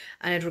rather,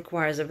 and it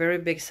requires a very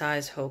big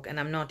size hook, and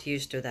I'm not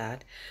used to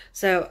that.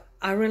 So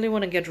I really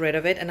want to get rid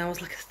of it, and I was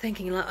like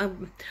thinking,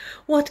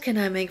 what can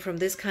I make from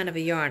this kind of a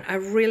yarn? I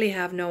really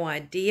have no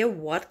idea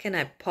what can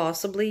I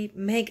possibly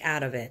make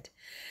out of it.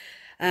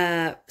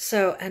 And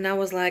I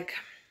was like,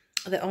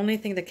 the only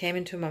thing that came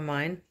into my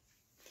mind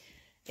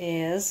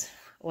is,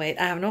 wait,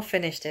 I have not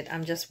finished it.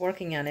 I'm just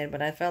working on it,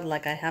 but I felt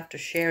like I have to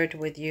share it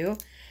with you.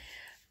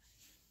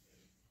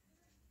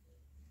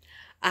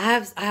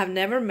 I have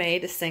never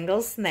made a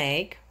single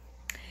snake.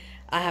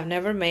 I have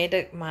never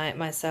made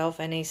myself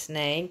any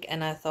snake,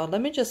 and I thought,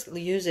 let me just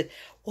use it.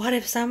 What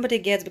if somebody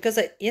gets, because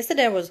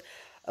yesterday I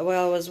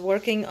was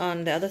working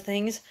on the other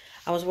things.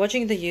 I was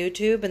watching the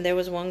YouTube, and there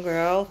was one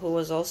girl who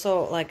was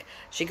also like,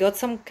 she got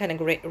some kind of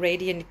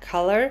radiant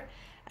color,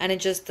 and it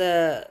just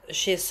as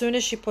soon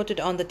as she put it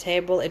on the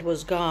table, it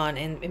was gone,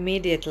 and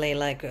immediately,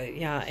 like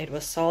yeah, it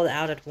was sold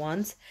out at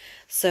once.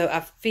 So I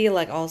feel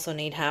like also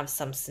need to have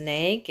some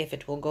snake. If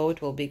it will go,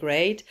 it will be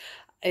great.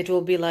 It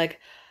will be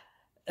like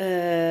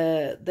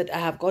that I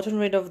have gotten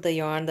rid of the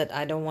yarn that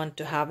I don't want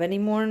to have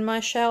anymore on my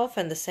shelf,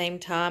 and at the same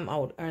time I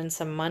would earn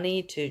some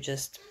money to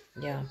just,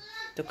 yeah,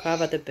 to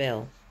cover the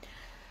bill.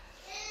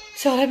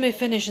 So let me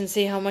finish and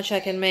see how much I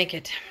can make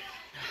it.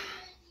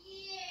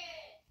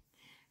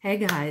 Hey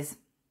guys,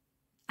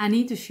 I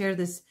need to share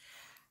this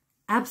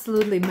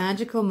absolutely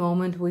magical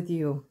moment with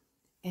you.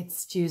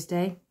 It's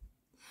Tuesday,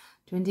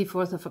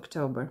 24th of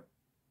October,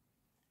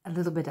 a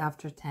little bit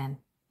after 10.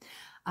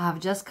 I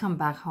have just come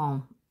back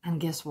home, and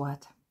guess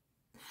what?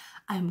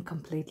 I'm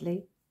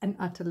completely and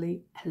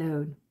utterly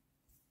alone.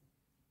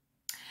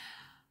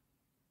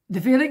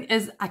 The feeling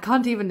is, I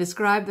can't even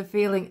describe the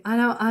feeling.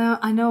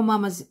 I know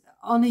mamas,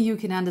 only you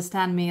can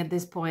understand me at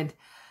this point.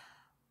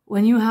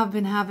 When you have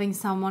been having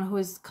someone who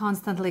is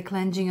constantly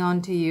clinging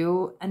on to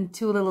you, and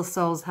two little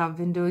souls have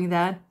been doing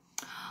that,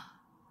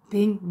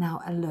 being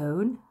now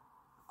alone.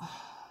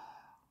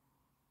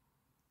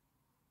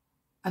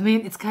 I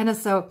mean, it's kind of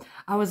so.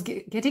 I was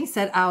getting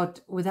set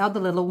out without the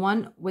little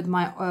one with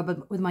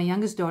my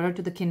youngest daughter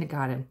to the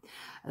kindergarten.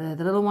 The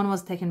little one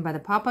was taken by the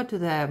papa to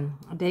the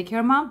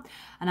daycare mom,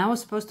 and I was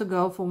supposed to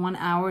go for 1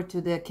 hour to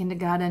the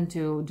kindergarten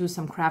to do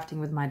some crafting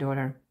with my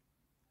daughter.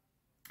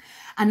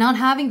 And not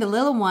having the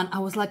little one, I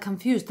was like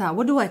confused.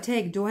 What do I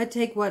take? Do I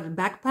take what,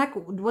 backpack?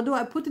 What do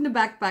I put in the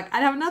backpack?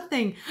 I have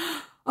nothing.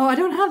 Oh, I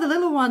don't have the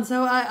little one,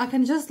 so I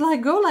can just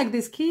like go like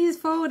this, keys,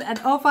 phone, and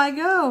off I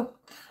go.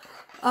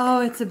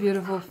 Oh, it's a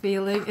beautiful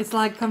feeling. It's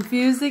like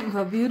confusing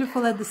but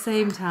beautiful at the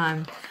same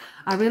time.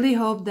 I really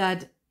hope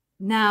that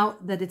now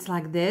that it's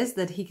like this,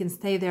 that he can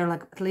stay there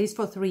like at least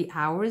for 3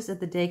 hours at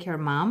the daycare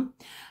mom.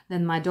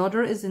 Then my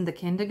daughter is in the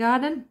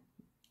kindergarten.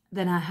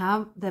 Then I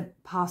have the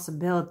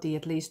possibility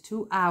at least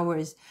 2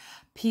 hours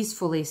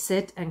peacefully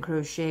sit and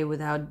crochet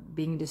without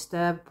being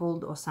disturbed,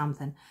 pulled or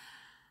something.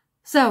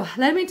 So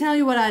let me tell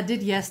you what I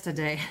did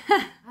yesterday.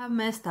 I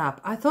messed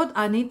up. I thought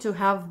I need to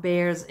have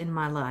bears in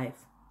my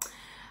life.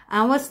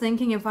 I was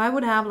thinking if I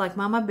would have like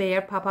Mama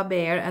Bear, Papa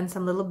Bear, and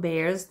some little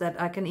bears that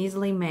I can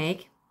easily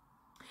make,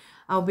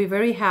 I'll be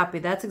very happy.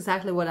 That's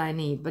exactly what I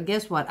need. But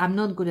guess what? I'm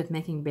not good at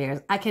making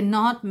bears. I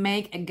cannot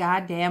make a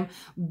goddamn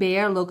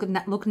bear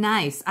look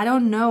nice. I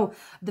don't know.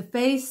 The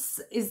face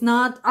is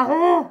not...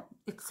 Oh,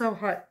 it's so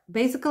hard.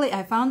 Basically,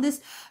 I found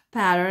this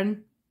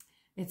pattern.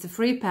 It's a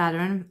free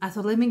pattern. I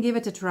thought, let me give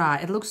it a try.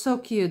 It looks so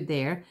cute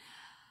there.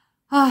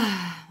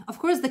 Of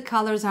course, the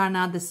colors are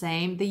not the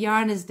same. The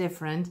yarn is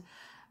different.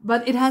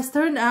 But it has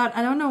turned out,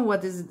 I don't know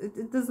what is,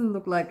 it doesn't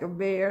look like a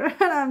bear.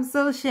 And I'm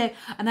so ashamed.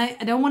 And I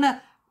don't want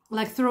to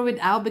like throw it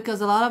out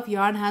because a lot of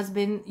yarn has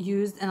been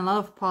used and a lot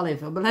of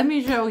polyfill. But let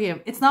me show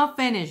you. It's not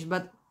finished,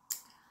 but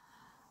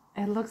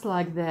it looks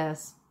like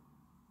this.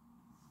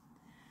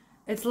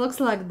 It looks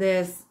like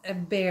this, a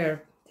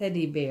bear,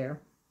 teddy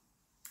bear.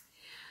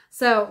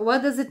 So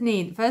what does it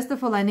need? First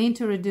of all, I need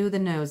to redo the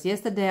nose.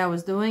 Yesterday I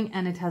was doing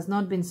and it has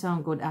not been so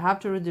good. I have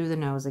to redo the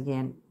nose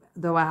again.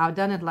 Though I have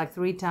done it like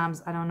 3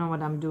 times, I don't know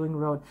what I'm doing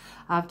wrong.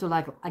 I have to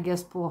like, I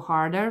guess, pull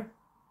harder.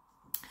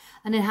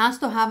 And it has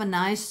to have a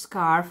nice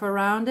scarf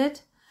around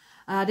it.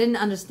 I didn't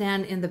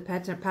understand in the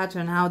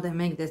pattern how they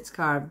make this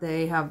scarf.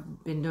 They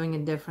have been doing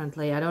it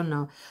differently. I don't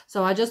know.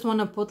 So I just want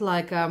to put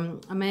like,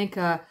 make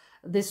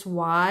this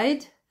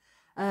wide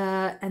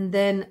and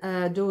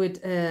then do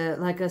it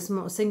like a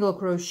small single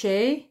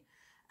crochet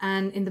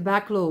and in the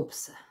back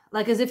loops.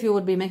 Like as if you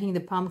would be making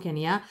the pumpkin,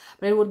 yeah?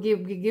 But it would be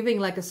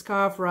giving like a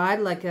scarf, right?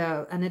 Like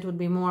and it would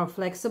be more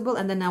flexible.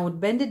 And then I would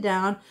bend it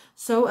down,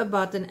 sew a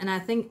button, and I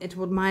think it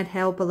might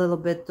help a little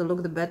bit to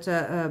look the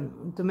better,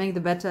 to make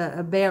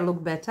the bear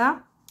look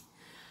better.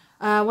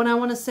 What I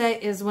want to say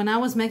is when I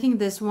was making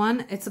this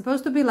one, it's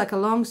supposed to be like a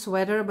long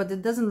sweater, but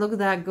it doesn't look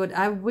that good.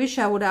 I wish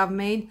I would have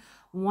made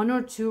 1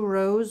 or 2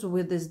 rows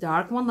with this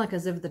dark one, like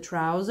as if the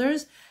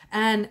trousers.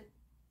 And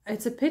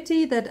it's a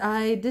pity that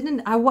I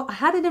didn't, I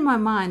had it in my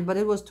mind, but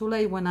it was too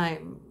late when I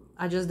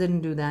just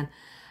didn't do that.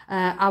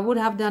 I would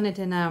have done it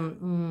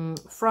in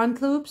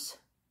front loops.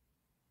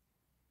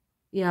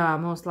 Yeah,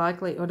 most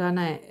likely. Or then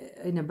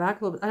in a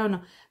back loop. I don't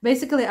know.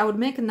 Basically, I would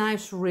make a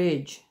nice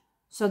ridge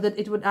so that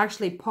it would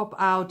actually pop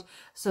out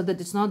so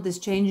that it's not this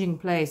changing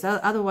place.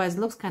 Otherwise,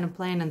 it looks kind of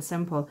plain and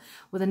simple.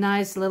 With a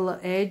nice little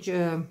edge,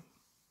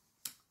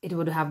 it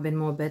would have been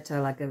more better,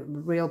 like a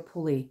real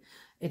pulley.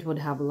 It would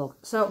have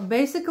looked. So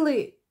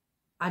basically,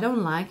 I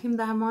don't like him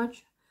that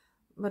much,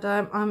 but I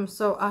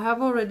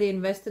have already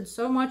invested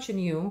so much in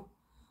you,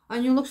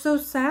 and you look so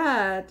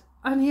sad.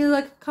 And he's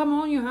like, come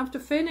on, you have to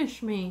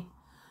finish me.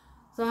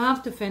 So I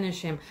have to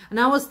finish him. And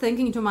I was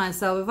thinking to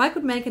myself, if I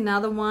could make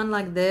another one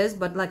like this,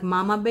 but like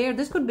Mama Bear,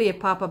 this could be a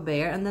Papa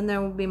Bear, and then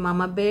there would be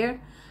Mama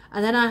Bear.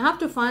 And then I have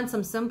to find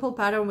some simple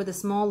pattern with the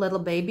small little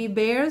baby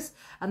bears.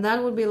 And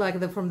that would be like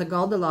from the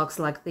Goldilocks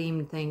like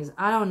themed things.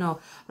 I don't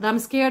know. But I'm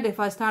scared if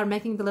I start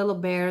making the little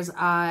bears,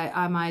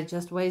 I might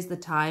just waste the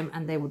time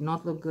and they would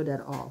not look good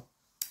at all.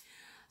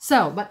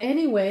 So, but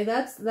anyway,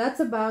 that's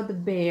about the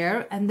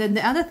bear. And then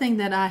the other thing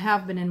that I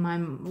have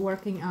been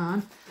working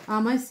on are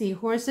my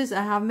seahorses.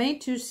 I have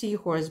made 2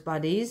 seahorse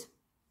buddies.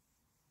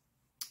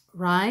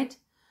 Right?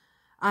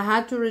 I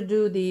had to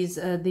redo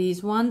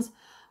these ones,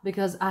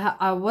 because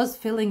I was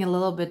filling a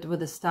little bit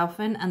with the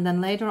stuffing, and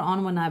then later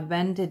on when I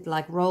bent it,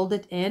 like rolled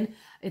it in,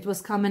 it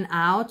was coming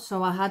out,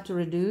 so I had to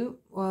redo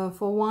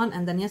for one,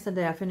 and then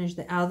yesterday I finished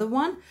the other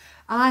one.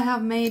 I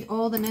have made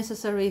all the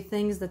necessary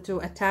things to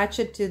attach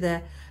it to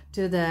the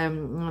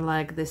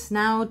like the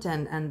snout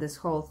and this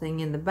whole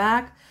thing in the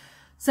back.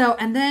 So,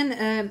 and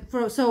then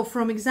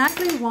from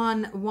exactly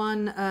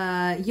one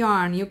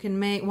yarn, you can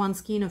make 1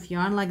 skein of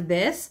yarn like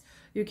this.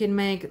 You can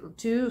make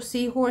 2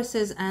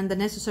 seahorses and the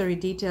necessary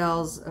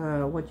details,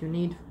 what you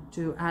need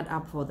to add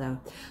up for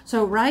them.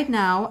 So right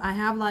now I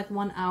have like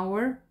 1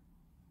 hour,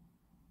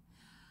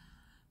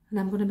 and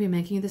I'm going to be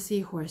making the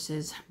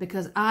seahorses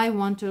because I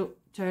want to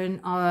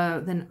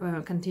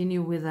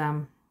continue with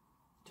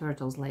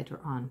turtles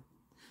later on.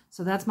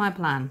 So that's my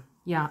plan.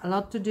 Yeah, a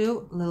lot to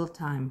do, little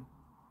time.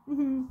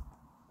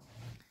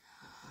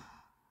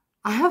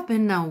 I have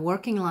been now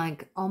working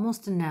like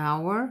almost an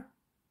hour.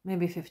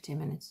 Maybe 15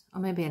 minutes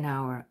or maybe an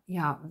hour.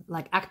 Yeah,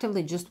 like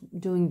actively just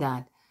doing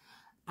that.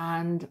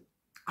 And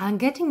I'm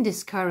getting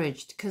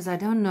discouraged because I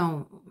don't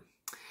know.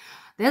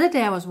 The other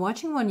day I was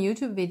watching one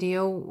YouTube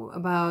video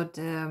about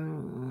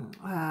the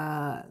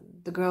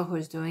girl who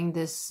is doing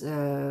this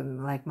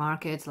like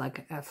markets,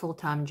 like a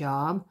full-time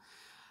job,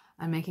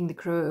 and making the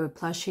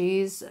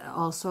plushies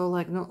also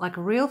like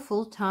a real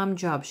full-time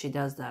job. She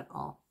does that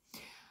all.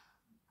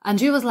 And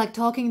she was like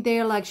talking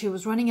there like she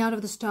was running out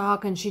of the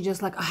stock, and she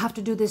just like, I have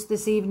to do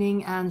this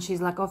evening, and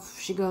she's like off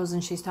she goes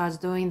and she starts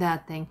doing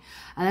that thing.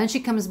 And then she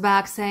comes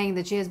back saying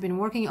that she has been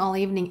working all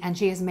evening and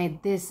she has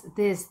made this,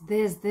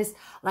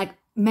 like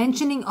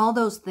mentioning all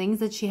those things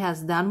that she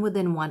has done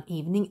within one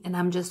evening. And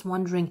I'm just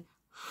wondering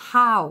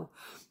how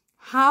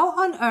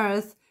on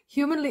earth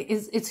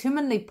it's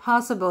humanly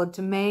possible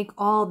to make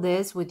all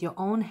this with your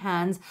own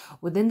hands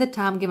within the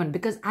time given,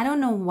 because I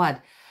don't know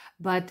what.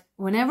 But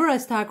whenever I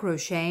start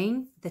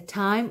crocheting, the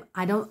time,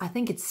 I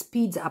think it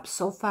speeds up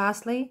so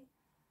fastly.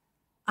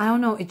 I don't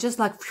know, it's just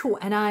like, phew,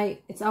 and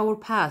it's hour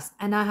past,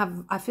 and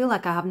I feel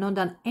like I have not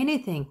done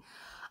anything.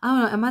 I don't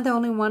know, am I the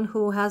only one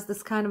who has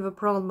this kind of a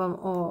problem,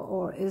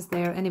 or is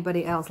there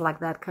anybody else like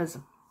that? Because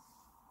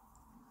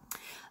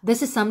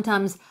this is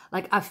sometimes,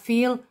 like, I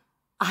feel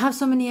I have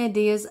so many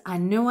ideas, I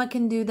know I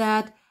can do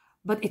that,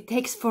 but it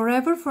takes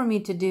forever for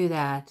me to do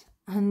that.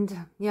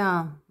 And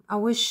yeah,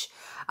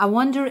 I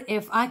wonder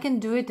if I can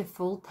do it a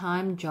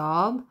full-time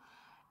job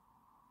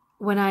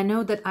when I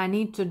know that I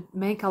need to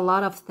make a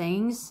lot of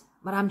things,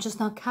 but I'm just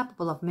not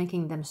capable of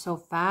making them so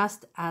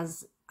fast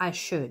as I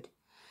should.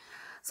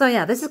 So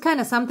yeah, this is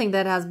kind of something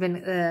that has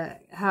been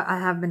I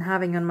have been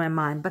having on my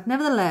mind. But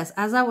nevertheless,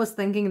 as I was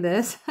thinking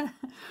this,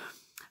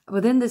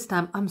 within this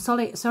time, I'm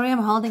sorry I'm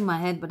holding my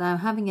head, but I'm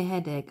having a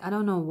headache. I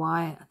don't know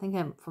why. I think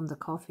I'm from the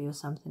coffee or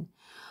something.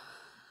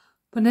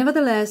 But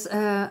nevertheless,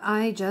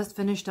 I just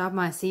finished up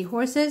my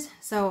seahorses.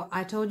 So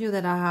I told you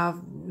that I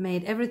have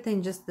made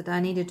everything, just that I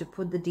needed to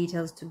put the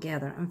details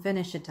together and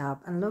finish it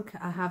up. And look,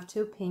 I have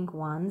two pink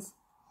ones.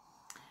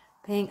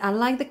 Pink. I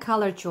like the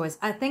color choice.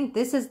 I think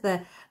this is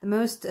the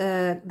most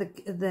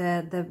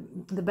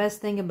the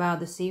best thing about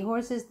the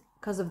seahorses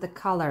because of the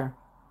color.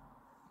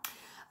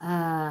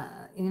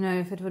 You know,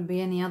 if it would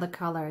be any other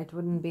color, it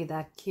wouldn't be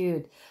that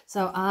cute.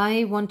 So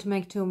I want to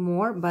make two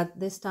more, but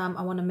this time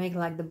I want to make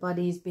like the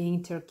bodies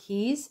being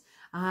turquoise.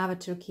 I have a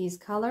turquoise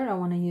color. I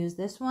want to use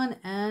this one,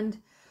 and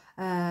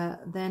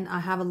then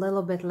I have a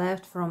little bit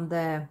left from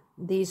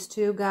these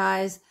two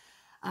guys.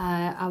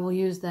 I will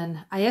use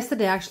then. I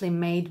yesterday actually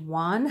made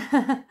one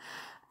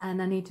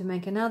and I need to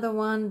make another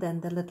one. Then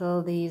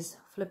these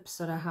flips,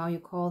 or how you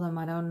call them,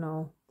 I don't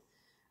know.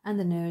 And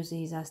the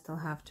nosies I still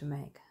have to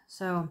make.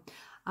 So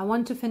I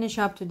want to finish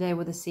up today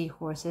with the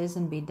seahorses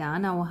and be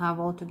done. I will have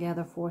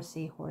altogether 4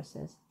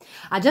 seahorses.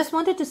 I just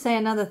wanted to say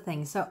another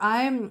thing. So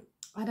I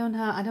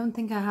don't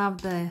think I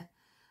have the,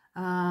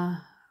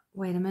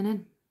 wait a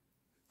minute.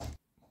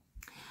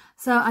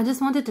 So I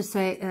just wanted to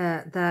say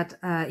that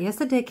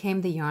yesterday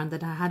came the yarn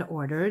that I had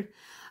ordered.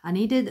 I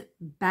needed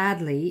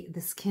badly the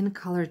skin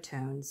color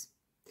tones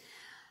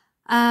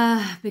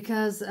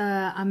because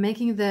I'm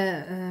making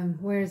the,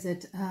 where is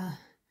it?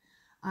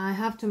 I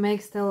have to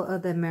make still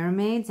the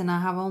mermaids, and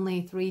I have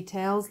only 3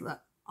 tails.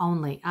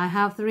 I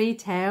have 3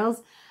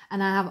 tails,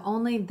 and I have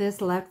only this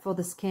left for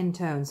the skin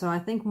tone. So I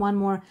think one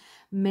more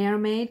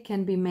mermaid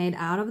can be made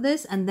out of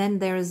this, and then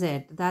there's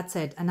it. That's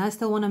it. And I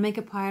still want to make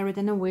a pirate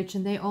and a witch,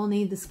 and they all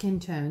need the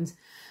skin tones.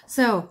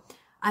 So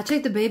I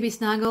checked the baby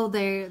snuggle.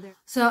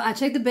 I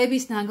checked the baby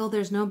snuggle.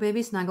 There's no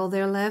baby snuggle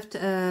there left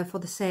for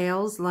the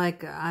sales.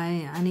 Like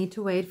I need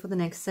to wait for the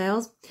next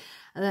sales.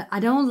 I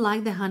don't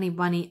like the honey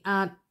bunny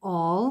at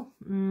all.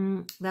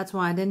 That's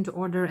why I didn't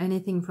order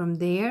anything from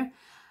there.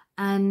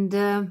 And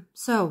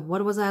so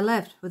what was I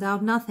left?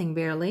 Without nothing,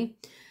 barely.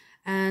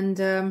 And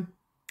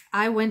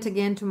I went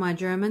again to my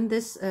German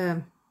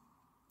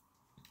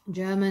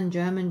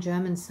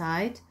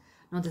site.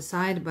 Not a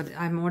site, but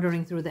I'm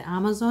ordering through the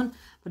Amazon.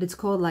 But it's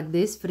called like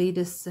this,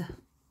 Friedes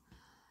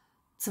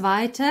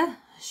Zweite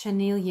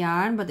chenille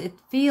yarn. But it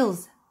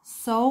feels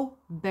so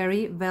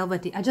very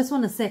velvety. I just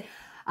want to say,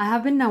 I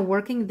have been now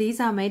working. These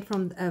are made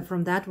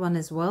from that one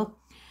as well.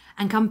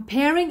 And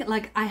comparing,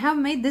 like I have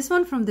made this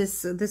one from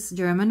this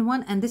German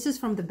one, and this is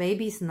from the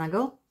baby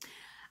snuggle.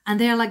 And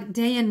they are like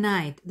day and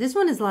night. This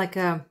one is like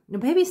a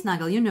baby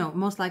snuggle, you know,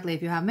 most likely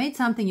if you have made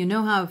something, you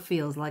know how it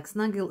feels, like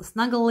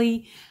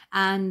snuggly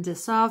and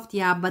soft,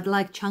 yeah, but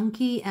like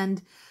chunky,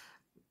 and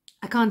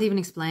I can't even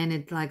explain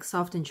it, like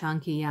soft and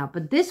chunky, yeah.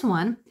 But this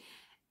one,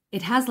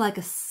 it has like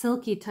a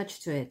silky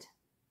touch to it.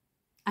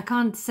 I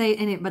can't say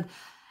any, but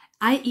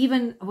I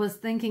even was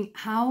thinking,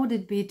 how would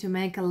it be to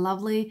make a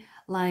lovely,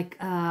 like,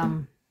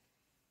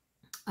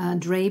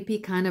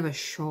 drapey kind of a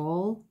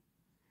shawl?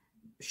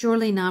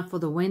 Surely not for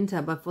the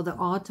winter, but for the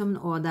autumn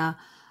or the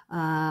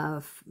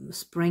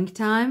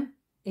springtime,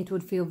 it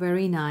would feel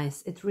very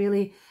nice. It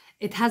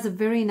has a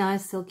very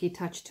nice silky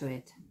touch to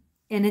it,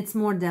 and it's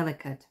more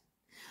delicate.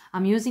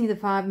 I'm using the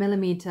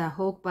 5mm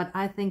hook, but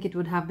I think it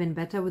would have been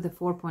better with the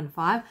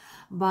 4.5.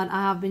 But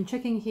I have been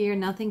checking here,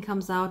 nothing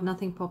comes out,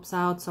 nothing pops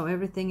out, so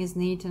everything is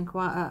neat and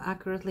quite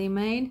accurately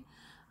made,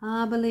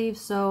 I believe.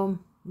 So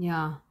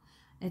yeah,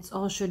 it's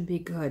all should be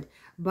good.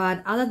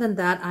 But other than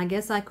that, I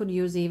guess I could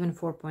use even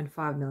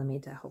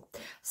 4.5mm hook.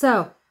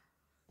 So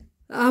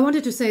I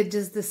wanted to say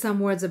just some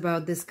words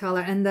about this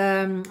color and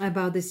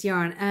about this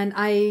yarn. And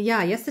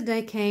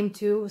yesterday came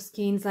 2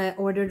 skeins I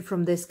ordered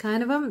from this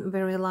kind of a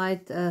very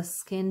light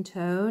skin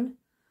tone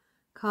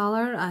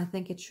color. I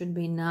think it should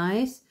be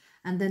nice.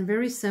 And then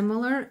very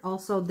similar,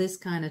 also this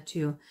kind of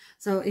too.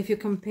 So if you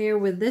compare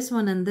with this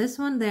one and this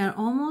one, they are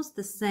almost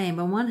the same.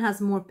 But one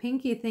has more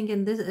pinky thing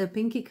and this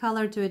pinky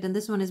color to it, and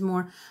this one is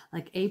more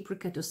like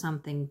apricot or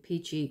something,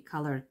 peachy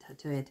color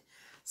to it.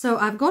 So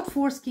I've got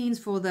 4 skeins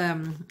for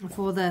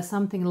the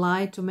something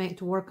light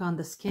to work on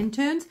the skin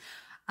tones.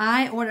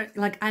 I ordered,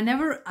 like,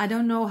 I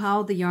don't know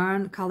how the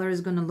yarn color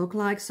is gonna look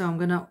like, so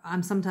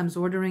I'm sometimes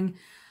ordering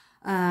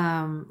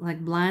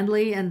like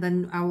blindly, and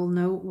then I will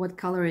know what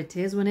color it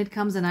is when it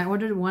comes. And I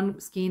ordered 1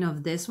 skein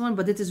of this one,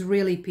 but it is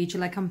really peachy.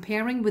 Like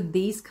comparing with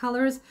these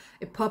colors,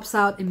 it pops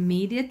out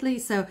immediately.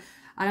 So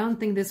I don't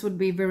think this would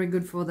be very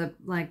good for the,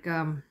 like,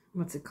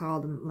 what's it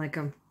called,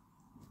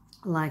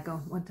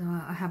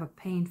 I have a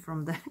paint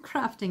from the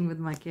crafting with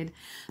my kid.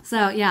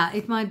 So yeah,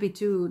 it might be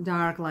too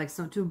dark, like,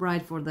 so too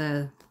bright for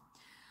the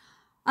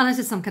Unless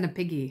it's some kind of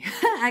piggy.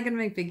 I can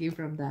make piggy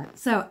from that.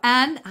 So,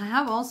 and I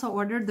have also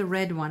ordered the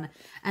red one.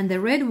 And the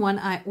red one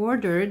I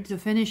ordered to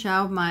finish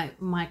out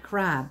my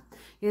crab.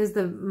 Here's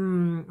the,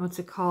 what's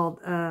it called?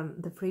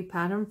 The free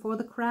pattern for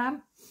the crab.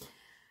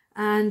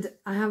 And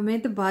I have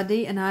made the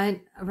body and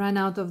I ran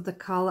out of the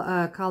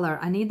color.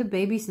 I need the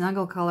baby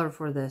snuggle color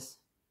for this.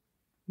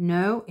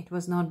 No, it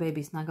was not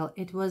baby snuggle.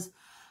 It was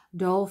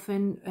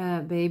dolphin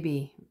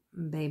baby,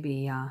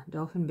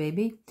 dolphin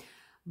baby.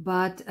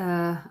 But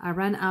I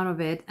ran out of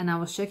it and I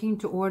was checking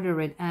to order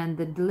it, and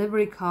the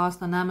delivery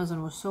cost on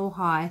Amazon was so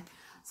high.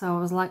 So I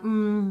was like,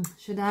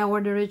 should I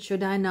order it?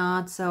 Should I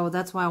not? So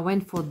that's why I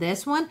went for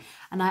this one.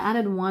 And I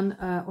added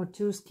 1 or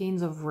 2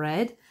 skeins of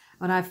red.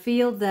 But I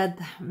feel that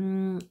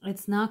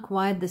it's not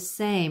quite the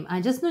same. I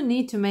just don't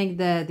need to make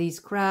these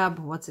crab,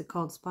 what's it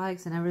called,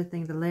 spikes and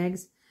everything, the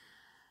legs.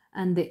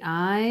 And the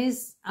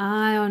eyes,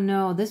 I don't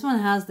know. This one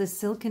has this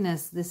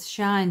silkiness, this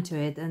shine to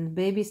it. And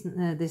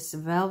this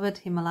velvet,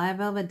 Himalaya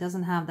velvet,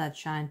 doesn't have that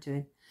shine to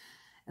it.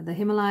 The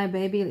Himalaya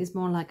baby is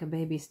more like a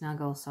baby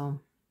snuggle. So,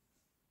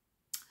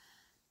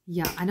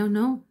 yeah, I don't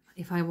know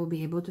if I will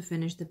be able to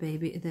finish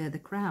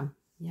the crab.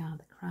 Yeah,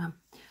 the crab.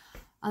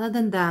 Other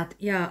than that,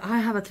 yeah, I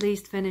have at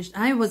least finished.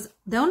 The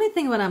only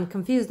thing that I'm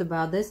confused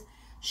about this,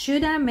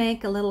 should I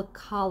make a little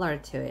collar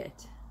to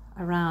it?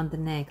 Around the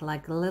neck,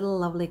 like a little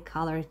lovely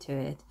color to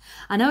it.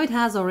 I know it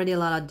has already a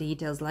lot of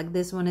details, like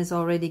this one is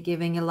already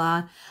giving a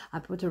lot. I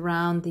put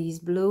around these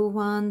blue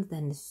ones,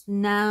 then the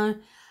snout,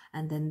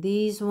 and then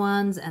these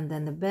ones, and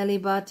then the belly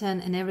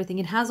button and everything.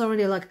 It has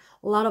already like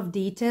a lot of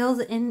details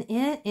in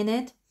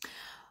it.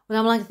 But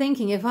I'm like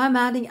thinking, if I'm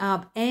adding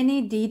up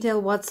any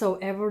detail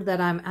whatsoever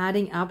that I'm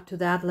adding up to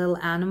that little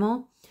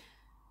animal,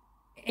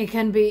 it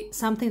can be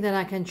something that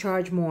I can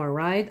charge more,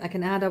 right? I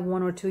can add up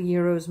 1 or 2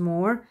 euros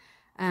more.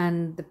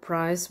 And the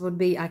price would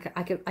be, I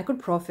could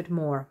profit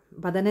more.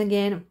 But then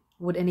again,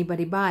 would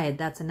anybody buy it?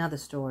 That's another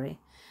story.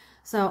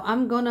 So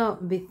I'm gonna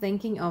be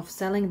thinking of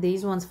selling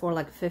these ones for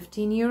like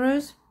 15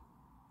 euros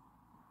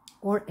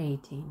or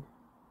 18.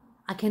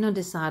 I cannot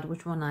decide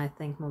which one I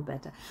think more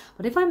better.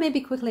 But if I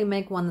maybe quickly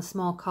make one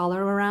small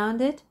collar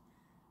around it,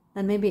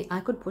 then maybe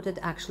I could put it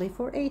actually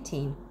for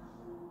 18.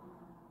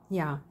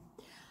 Yeah.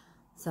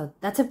 So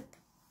that's it.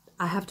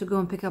 I have to go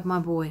and pick up my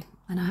boy.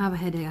 And I have a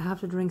headache. I have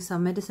to drink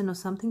some medicine or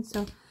something,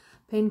 so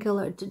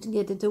painkiller to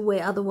get it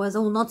away. Otherwise, I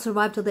will not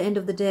survive till the end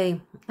of the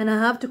day. And I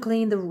have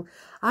to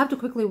I have to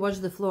quickly wash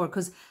the floor,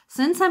 because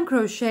since I'm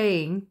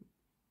crocheting,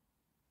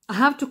 I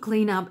have to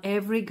clean up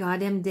every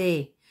goddamn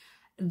day.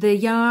 The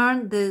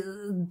yarn,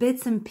 the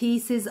bits and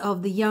pieces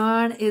of the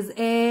yarn is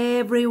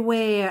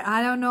everywhere.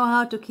 I don't know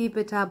how to keep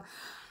it up.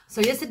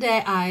 So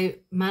yesterday I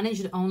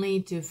managed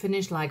only to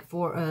finish like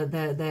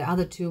the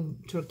other 2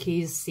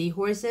 turquoise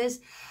seahorses.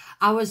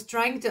 I was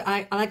trying to,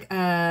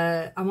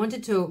 I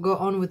wanted to go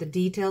on with the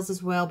details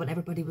as well, but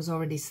everybody was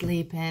already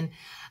sleeping.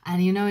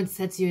 And you know, it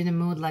sets you in a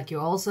mood like you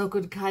also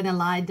could kind of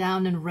lie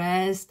down and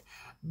rest.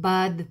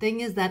 But the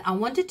thing is that I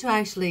wanted to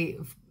actually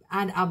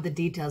add up the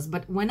details.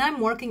 But when I'm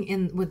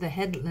working with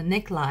the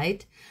neck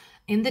light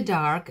in the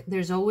dark,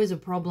 there's always a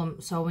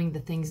problem sewing the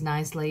things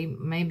nicely.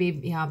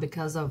 Maybe, yeah,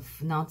 because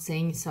of not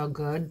seeing so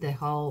good the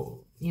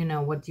whole, you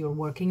know, what you're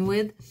working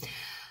with.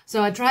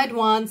 So I tried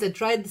once, I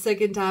tried the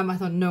second time. I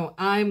thought, no,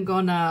 I'm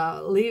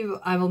gonna leave.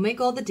 I will make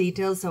all the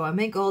details. So I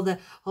make all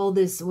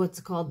this,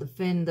 what's called the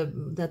fin,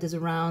 that is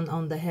around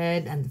on the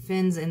head, and the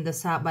fins in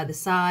the by the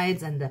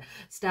sides, and the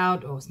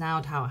snout,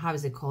 how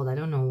is it called? I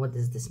don't know what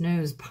is this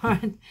nose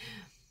part.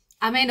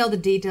 I made all the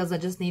details. I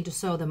just need to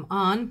sew them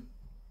on.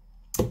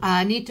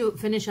 I need to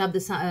finish up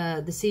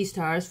the sea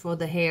stars for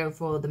the hair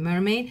for the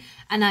mermaid,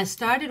 and I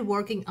started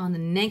working on the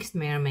next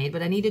mermaid,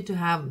 but I needed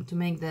to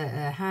make the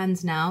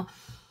hands now.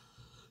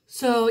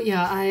 So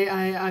yeah,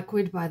 I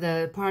quit by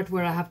the part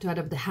where I have to add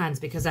up the hands,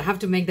 because I have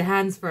to make the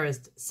hands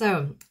first.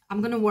 So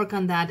I'm gonna work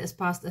on that as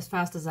fast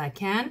as I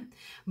can.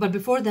 But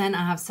before then,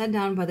 I have sat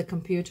down by the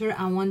computer.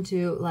 I want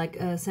to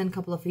send a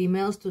couple of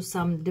emails to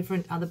some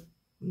different other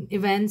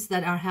events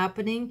that are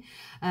happening.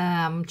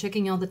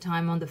 Checking all the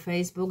time on the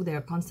Facebook.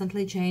 They're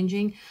constantly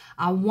changing.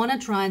 I want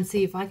to try and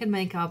see if I can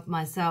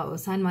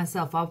sign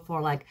myself up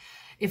for,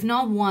 if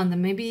not one,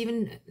 then maybe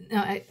even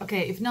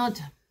okay, if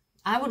not,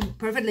 I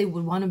would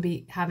want to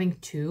be having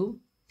 2,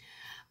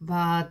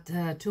 but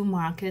 2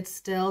 markets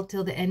still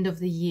till the end of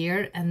the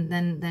year, and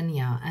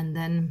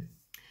then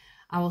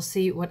I will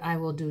see what I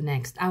will do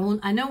next.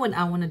 I know what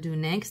I want to do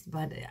next,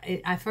 but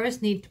I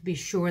first need to be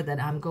sure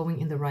that I'm going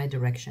in the right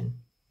direction.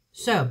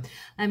 So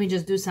let me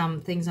just do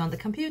some things on the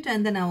computer,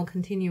 and then I will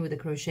continue with the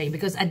crocheting,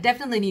 because I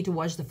definitely need to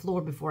wash the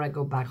floor before I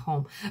go back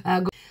home.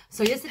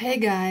 So yesterday, hey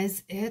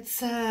guys,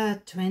 it's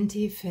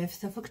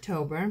 25th of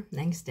October,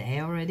 next day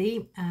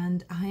already,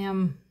 and I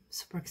am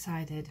super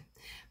excited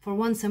for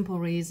one simple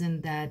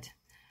reason that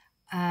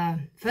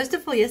first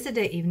of all,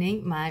 yesterday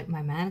evening my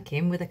man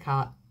came with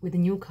a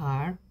new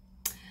car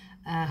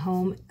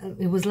home.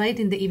 It was late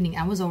in the evening.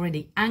 I was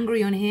already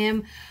angry on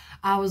him.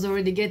 I was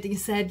already getting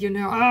sad, you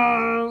know,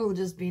 oh,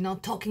 just be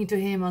not talking to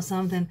him or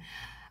something.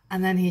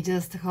 And then he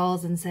just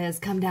calls and says,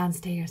 come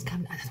downstairs,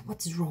 come. I said,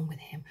 what's wrong with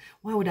him?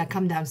 Why would I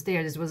come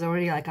downstairs? It was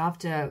already like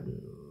after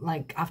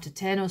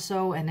 10 or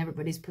so, and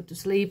everybody's put to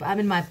sleep. I'm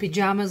in my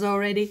pajamas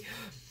already.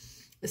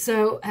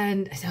 So,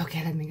 and I said,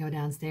 okay, let me go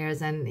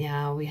downstairs. And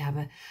yeah, we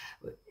have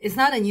it's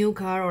not a new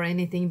car or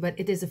anything, but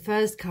it is the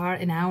first car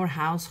in our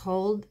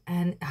household.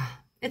 And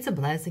it's a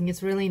blessing.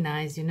 It's really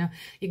nice, you know.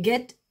 You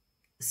get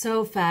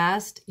so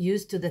fast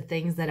used to the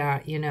things that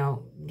are, you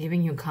know,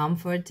 giving you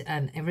comfort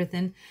and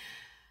everything.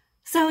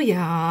 So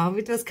yeah,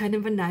 it was kind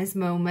of a nice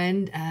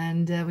moment,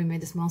 and we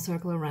made a small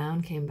circle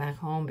around, came back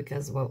home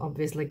because, well,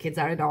 obviously kids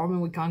are at home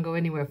and we can't go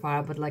anywhere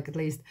far, but like at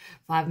least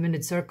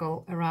 5-minute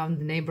circle around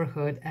the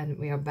neighborhood, and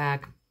we are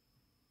back.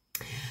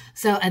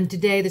 So, and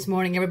today, this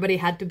morning, everybody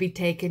had to be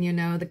taken, you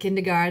know, the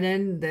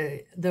kindergarten,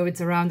 though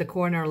it's around the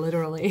corner,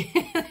 literally,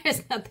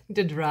 there's nothing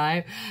to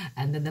drive,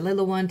 and then the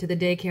little one to the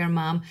daycare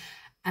mom.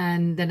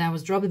 And then I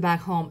was dropped back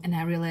home, and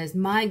I realized,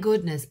 my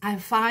goodness, I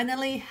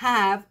finally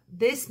have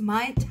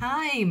my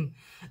time.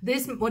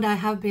 This, what I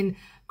have been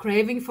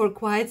craving for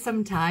quite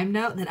some time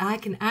now, that I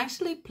can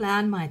actually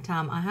plan my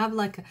time. I have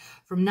like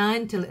from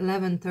 9 till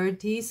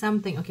 11:30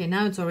 something. Okay,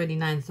 now it's already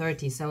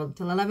 9:30. So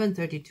till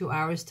 11:30, 2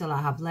 hours till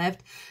I have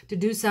left to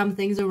do some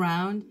things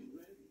around.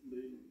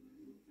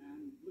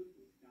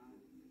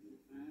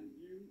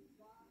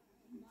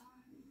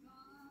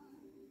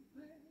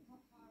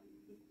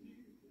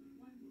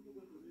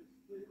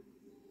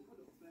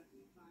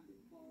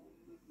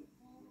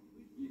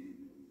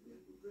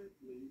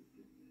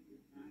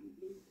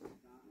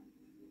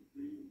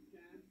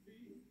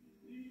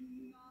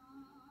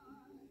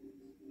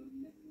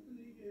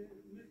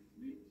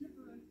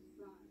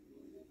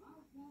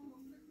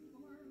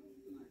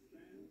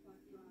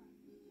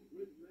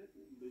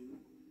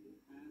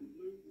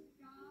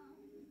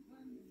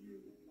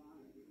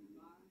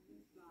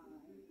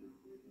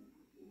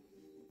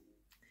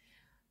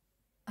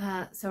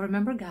 So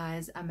remember,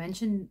 guys, I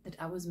mentioned that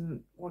I was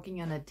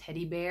working on a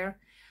teddy bear,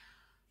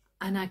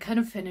 and I kind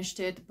of finished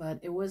it, but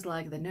it was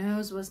like the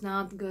nose was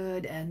not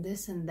good and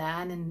this and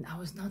that, and I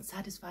was not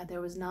satisfied.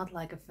 There was not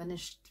like a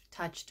finished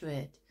touch to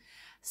it.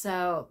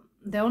 So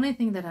the only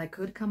thing that I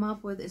could come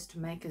up with is to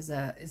make is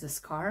a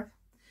scarf,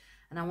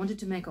 and I wanted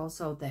to make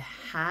also the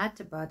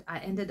hat, but I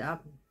ended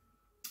up,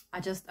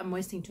 I'm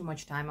wasting too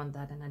much time on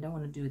that, and I don't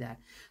want to do that.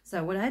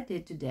 So what I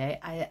did today,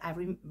 I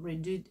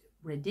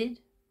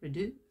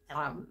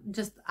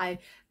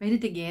made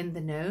it again, the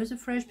nose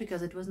fresh,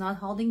 because it was not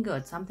holding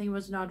good. Something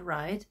was not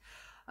right.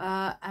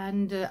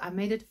 And I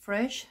made it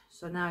fresh,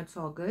 so now it's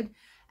all good.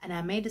 And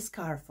I made a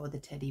scarf for the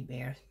teddy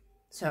bear.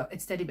 So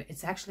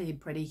it's actually a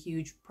pretty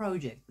huge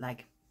project.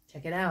 Like,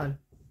 check it out.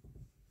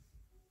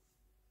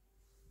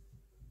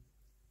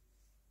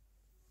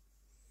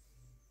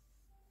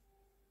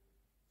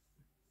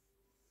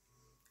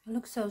 It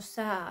looks so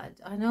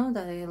sad. I know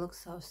that it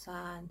looks so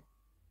sad.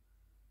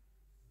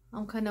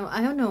 I'm kind of,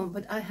 I don't know,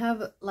 but I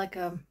have like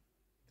I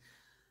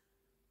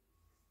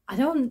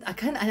don't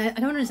understand.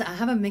 I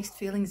have a mixed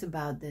feelings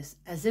about this,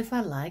 as if I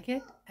like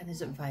it and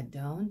as if I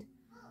don't.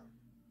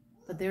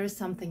 But there is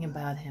something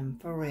about him,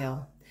 for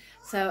real.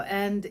 So,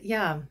 and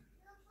yeah,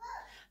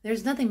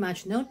 there's nothing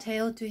much, no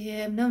tail to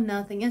him, no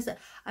nothing. As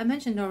I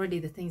mentioned already,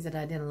 the things that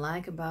I didn't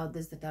like about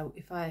this, that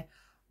if I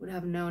would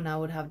have known, I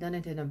would have done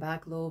it in the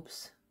back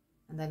loops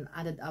and then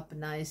added up a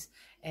nice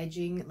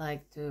edging,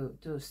 like to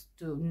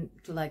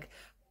like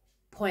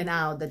point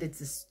out that it's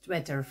a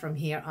sweater from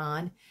here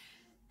on.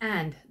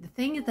 And the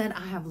thing that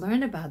I have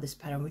learned about this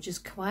pattern, which is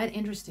quite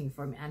interesting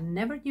for me, I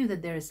never knew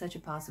that there is such a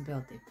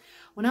possibility.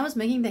 When I was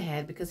making the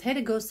head, because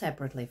head goes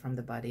separately from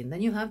the body, and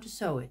then you have to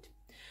sew it.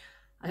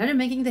 I started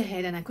making the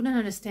head, and I couldn't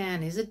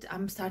understand, is it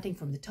I'm starting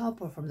from the top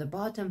or from the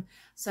bottom?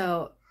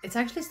 So it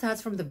actually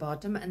starts from the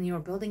bottom, and you're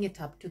building it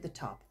up to the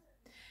top.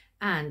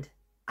 And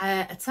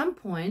at some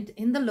point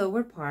in the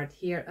lower part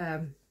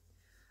here,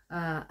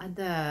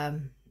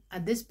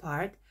 at this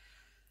part,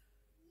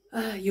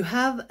 you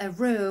have a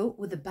row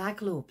with the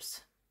back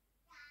loops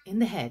in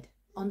the head.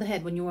 On the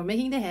head, when you were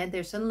making the head,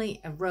 there's suddenly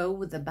a row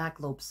with the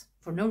back loops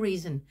for no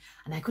reason.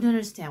 And I couldn't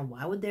understand,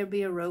 why would there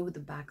be a row with the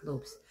back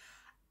loops?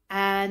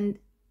 And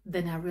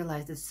then I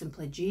realized it's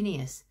simply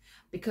genius,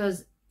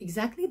 because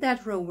exactly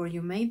that row where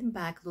you made the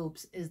back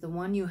loops is the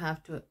one you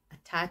have to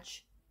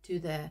attach to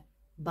the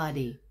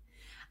body.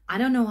 I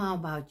don't know how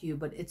about you,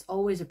 but it's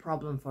always a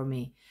problem for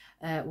me.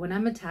 When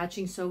I'm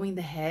sewing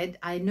the head,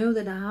 I know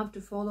that I have to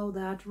follow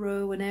that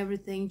row and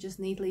everything just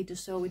neatly to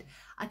sew it.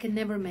 I can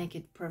never make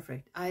it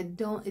perfect. It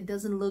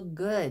doesn't look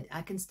good.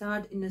 I can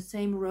start in the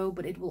same row,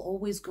 but it will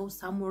always go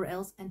somewhere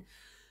else, and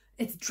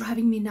it's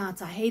driving me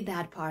nuts. I hate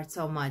that part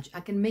so much.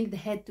 I can make the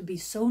head to be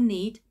so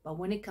neat, but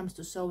when it comes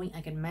to sewing,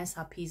 I can mess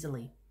up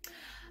easily.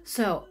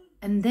 So,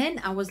 and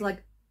then I was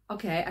like,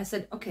 okay, I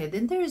said, okay,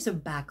 then there is a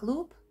back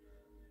loop.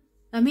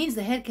 That means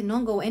the head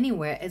cannot go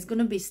anywhere. It's going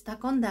to be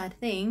stuck on that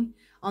thing,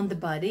 on the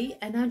body,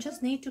 and I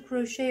just need to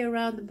crochet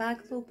around the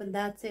back loop, and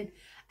that's it.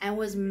 And it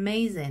was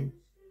amazing.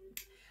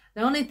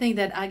 The only thing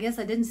that I guess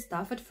I didn't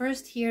stuff it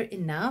first here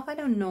enough. I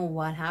don't know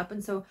what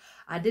happened. So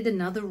I did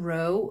another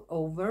row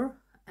over,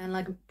 and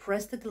like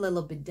pressed it a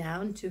little bit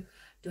down to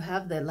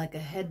have the like a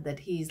head that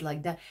he's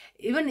like that.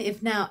 Even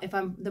if now, if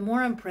I'm, the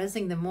more I'm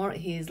pressing, the more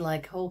he's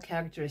like whole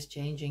character is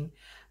changing.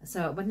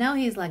 So, but now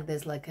he's like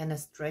this, like kind of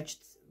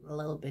stretched a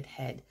little bit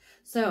head.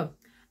 So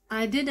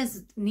I did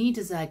as neat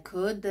as I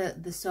could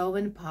the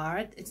sewing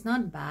part. It's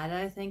not bad.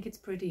 I think it's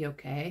pretty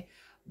okay,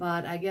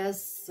 but I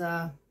guess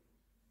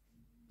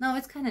no,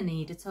 it's kind of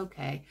neat. It's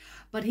okay,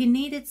 but he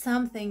needed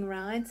something,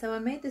 right? So I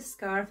made this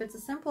scarf. It's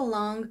a simple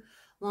long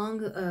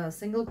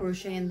single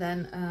crochet, and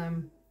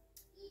then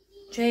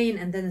chain,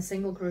 and then a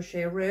single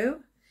crochet row.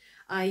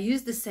 I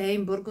used the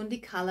same burgundy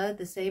color,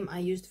 the same I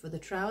used for the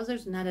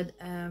trousers, and added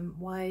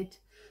white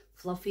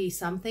fluffy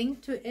something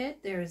to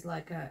it. There is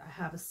like I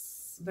have a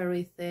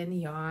very thin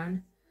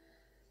yarn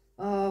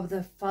of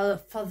the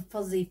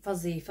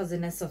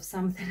fuzziness of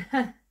something.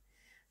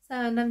 So,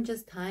 and I'm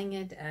just tying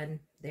it, and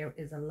there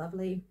is a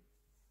lovely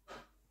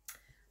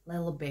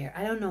little bear.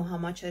 I don't know how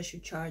much I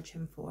should charge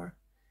him for.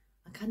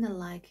 I kind of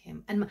like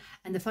him, and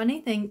the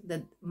funny thing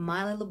that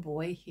my little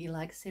boy, he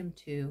likes him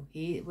too.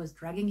 He was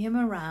dragging him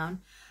around.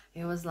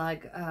 He was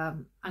like,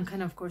 I'm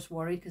kind of course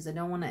worried because I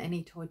don't want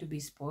any toy to be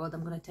spoiled.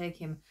 I'm gonna take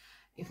him,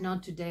 if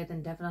not today,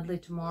 then definitely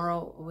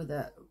tomorrow, with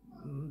the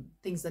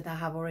things that I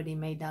have already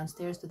made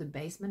downstairs to the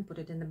basement, put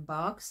it in the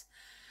box.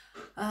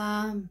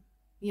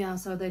 Yeah,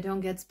 so they don't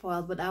get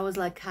spoiled. But I was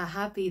like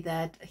happy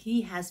that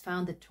he has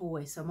found a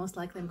toy. So most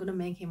likely I'm gonna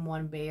make him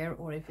one bear,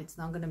 or if it's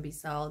not gonna be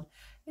sold,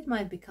 it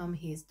might become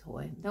his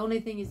toy. The only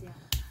thing is, yeah.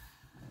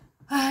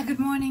 Good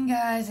morning,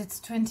 guys. It's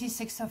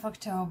 26th of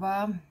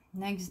October,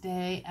 next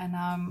day, and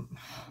I'm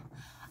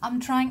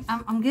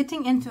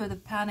getting into the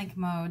panic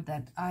mode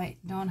that I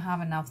don't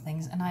have enough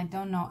things, and I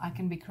don't know. I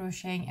can be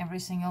crocheting every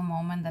single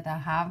moment that I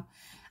have,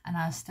 and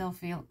I still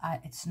feel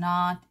it's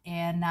not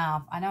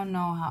enough. I don't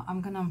know how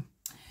I'm gonna.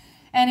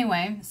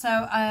 Anyway,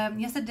 so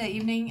yesterday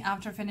evening,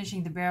 after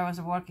finishing the bear, I was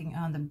working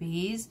on the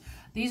bees.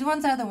 These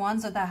ones are the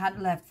ones that I had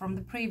left from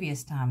the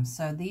previous time.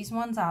 So these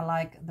ones are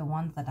like the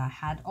ones that I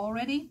had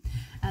already.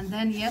 And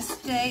then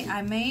yesterday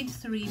I made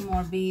 3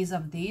 more bees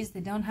of these. They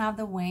don't have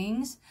the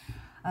wings.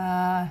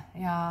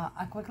 Yeah,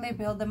 I quickly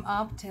build them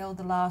up till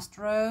the last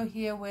row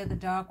here where the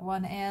dark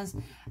one is.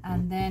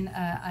 And then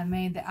I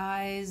made the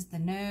eyes, the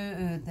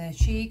nose, the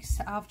cheeks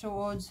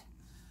afterwards.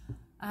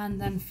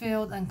 And then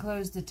filled and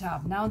closed the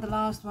top. Now the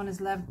last one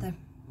is left, the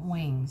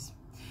wings.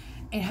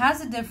 It has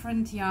a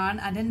different yarn.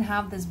 I didn't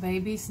have this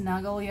baby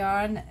snuggle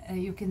yarn.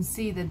 You can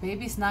see the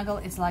baby snuggle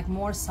is like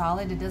more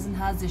solid. It doesn't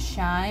have the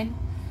shine.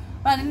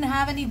 But I didn't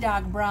have any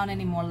dark brown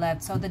anymore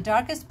left. So the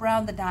darkest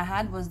brown that I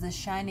had was the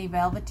shiny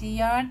velvety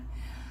yarn.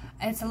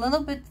 It's a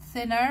little bit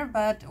thinner,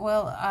 but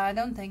well, I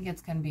don't think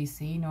it's can be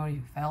seen or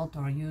felt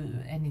or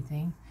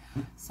anything.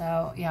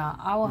 So yeah,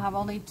 I will have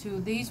only 2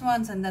 these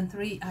ones, and then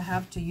 3 I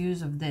have to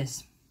use of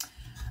this.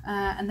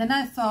 And then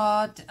I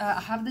thought, I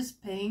have this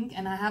pink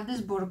and I have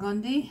this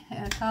burgundy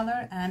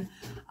color, and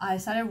I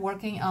started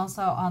working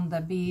also on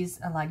the bees,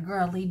 like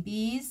girly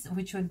bees,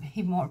 which would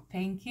be more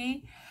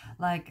pinky,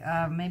 like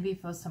maybe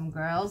for some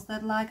girls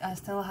that like. I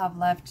still have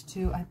left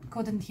 2. I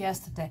couldn't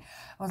yesterday.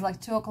 It was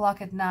like 2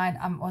 o'clock at night.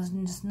 I was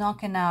just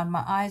knocking out.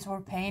 My eyes were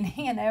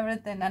paining and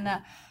everything,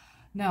 and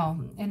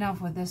no,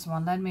 enough with this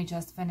one. Let me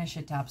just finish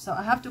it up. So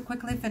I have to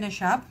quickly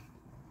finish up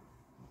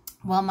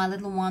while my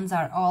little ones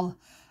are all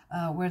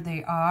where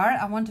they are.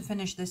 I want to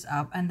finish this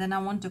up, and then I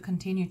want to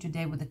continue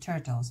today with the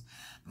turtles,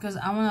 because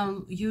I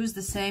want to use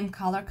the same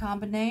color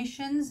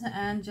combinations,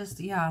 and just,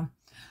 yeah,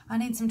 I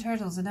need some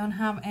turtles. I don't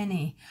have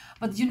any.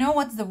 But you know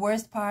what's the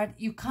worst part?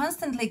 You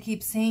constantly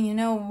keep seeing, you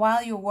know,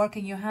 while you're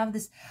working, you have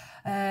this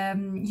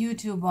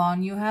YouTube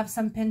on, you have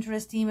some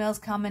Pinterest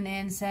emails coming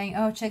in saying,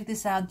 oh, check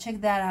this out,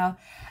 check that out,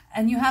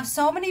 and you have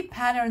so many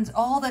patterns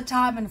all the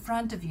time in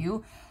front of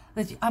you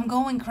that I'm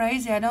going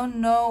crazy. I don't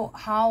know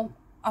how.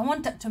 I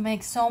want to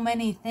make so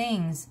many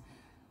things.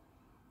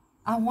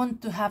 I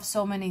want to have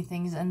so many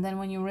things, and then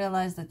when you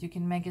realize that you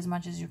can make as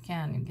much as you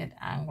can, you get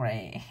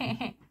angry.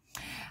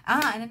 And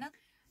another.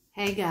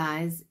 Hey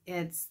guys,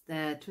 it's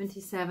the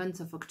 27th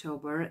of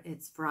October.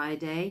 It's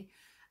Friday.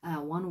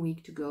 1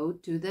 week to go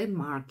to the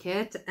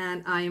market,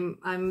 and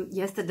I'm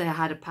yesterday I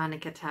had a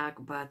panic attack,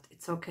 but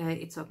it's okay.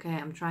 It's okay.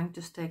 I'm trying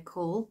to stay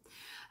cool.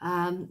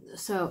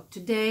 So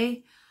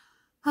today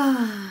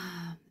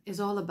is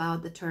all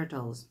about the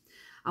turtles.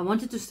 I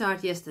wanted to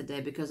start yesterday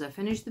because I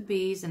finished the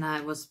bees, and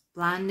I was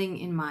planning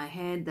in my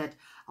head that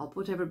I'll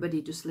put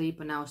everybody to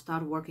sleep and I'll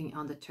start working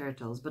on the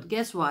turtles. But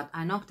guess what?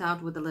 I knocked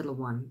out with the little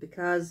one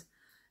because,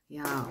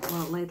 yeah,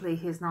 well, lately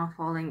he's not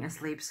falling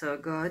asleep so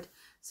good.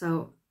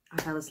 So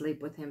I fell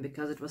asleep with him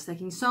because it was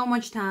taking so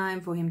much time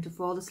for him to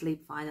fall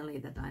asleep finally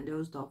that I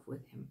dozed off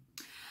with him.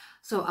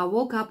 So I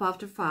woke up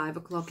after 5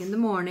 o'clock in the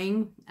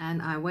morning,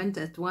 and I went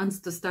at once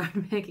to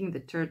start making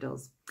the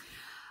turtles.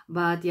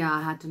 But yeah,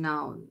 I had to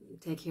now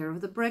take care of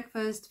the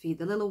breakfast, feed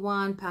the little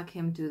one, pack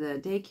him to the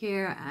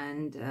daycare,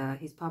 and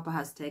his papa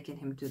has taken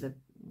him to the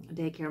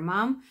daycare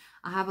mom.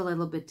 I have a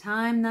little bit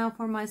time now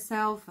for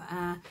myself.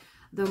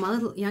 Though my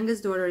little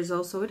youngest daughter is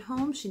also at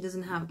home. She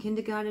doesn't have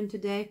kindergarten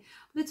today,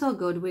 but it's all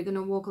good. We're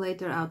gonna walk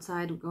later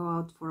outside, go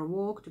out for a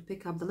walk to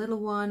pick up the little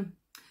one.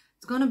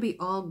 It's gonna be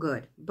all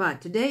good.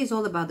 But today is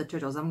all about the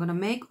turtles. I'm gonna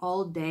make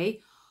all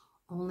day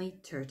only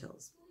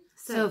turtles.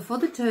 So for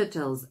the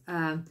turtles,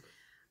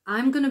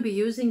 I'm going to be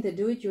using the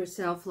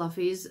do-it-yourself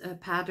Fluffies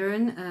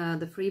pattern,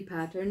 the free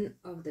pattern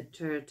of the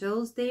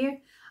turtles there.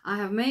 I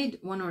have made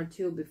one or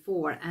two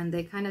before and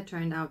they kind of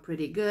turned out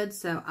pretty good,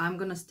 so I'm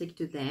going to stick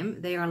to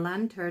them. They are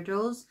land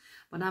turtles,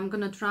 but I'm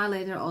going to try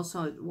later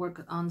also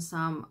work on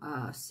some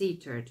sea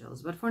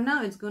turtles. But for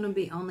now, it's going to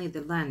be only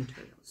the land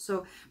turtles.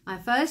 So my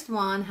first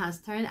one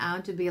has turned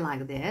out to be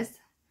like this.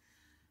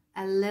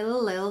 A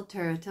little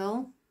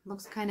turtle.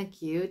 Looks kind of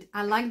cute.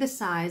 I like the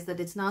size that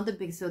it's not the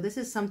big, so this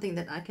is something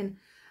that I can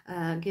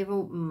give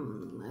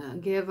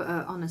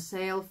on a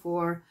sale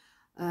for.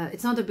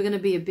 It's not going to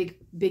be a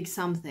big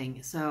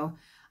something, so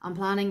I'm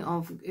planning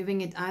of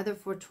giving it either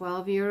for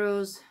 12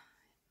 euros,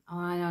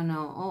 I don't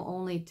know, or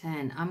only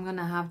 10. I'm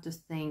gonna have to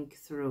think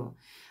through.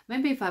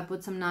 Maybe if I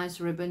put some nice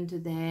ribbon to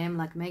them,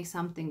 like make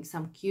something,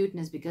 some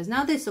cuteness, because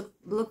now they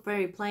look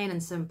very plain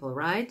and simple,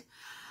 right?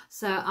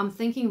 So I'm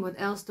thinking what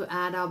else to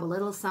add up, a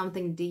little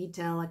something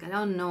detail, like I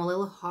don't know, a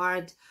little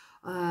heart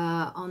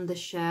on the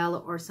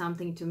shell or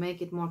something to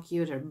make it more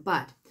cuter.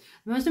 But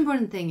the most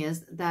important thing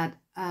is that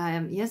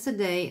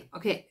yesterday,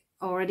 okay,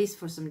 already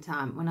for some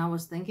time, when I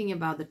was thinking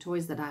about the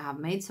toys that I have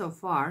made so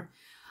far,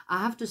 I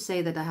have to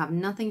say that I have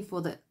nothing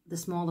for the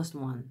smallest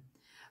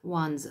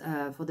ones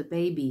for the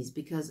babies,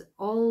 because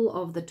all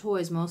of the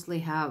toys mostly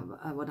have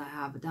what I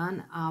have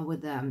done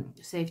with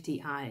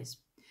safety eyes.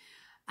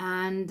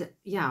 And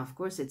yeah, of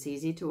course, it's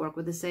easy to work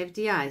with the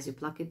safety eyes. You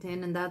plug it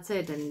in and that's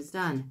it, and it's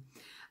done.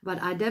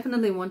 But I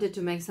definitely wanted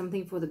to make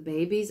something for the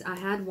babies. I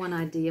had one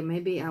idea.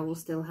 Maybe I will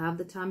still have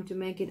the time to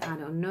make it. I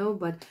don't know.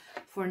 But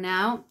for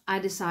now, I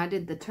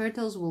decided the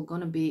turtles are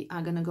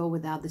gonna go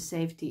without the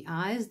safety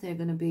eyes. They're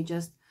gonna be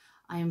just,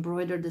 I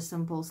embroidered the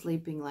simple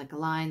sleeping, like a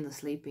line, the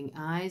sleeping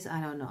eyes. I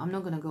don't know. I'm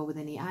not gonna go with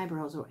any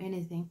eyebrows or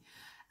anything.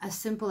 As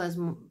simple as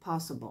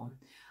possible.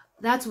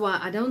 That's why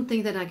I don't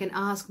think that I can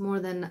ask more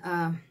than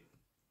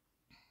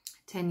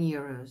 10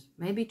 euros,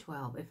 maybe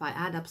 12, if I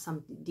add up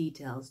some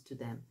details to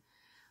them.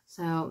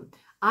 So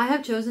I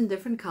have chosen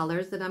different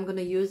colors that I'm going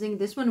to using.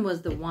 This one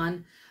was the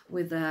one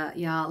with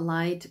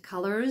light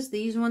colors.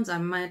 These ones I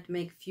might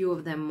make few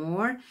of them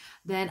more.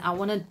 Then I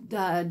want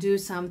to do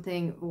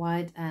something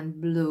white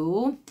and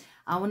blue.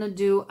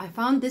 I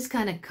found this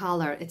kind of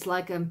color. It's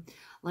like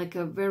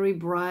a very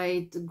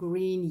bright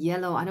green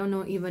yellow. I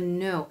don't even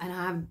know, and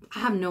I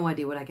have no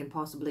idea what I can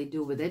possibly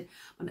do with it,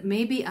 but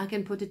maybe I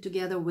can put it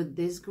together with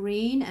this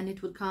green and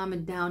it would calm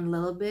it down a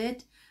little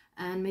bit,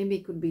 and maybe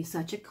it could be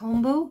such a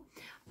combo.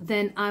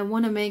 Then I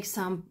want to make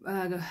some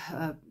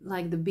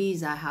like the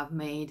bees I have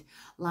made,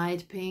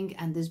 light pink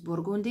and this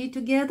burgundy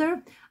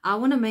together. I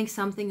want to make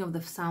something of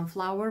the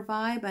sunflower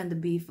vibe and the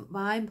bee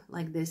vibe,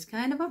 like this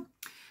kind of a.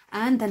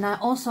 And then I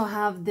also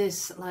have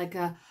this like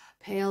a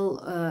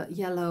pale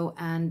yellow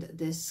and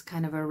this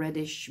kind of a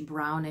reddish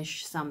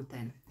brownish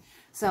something.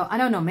 So I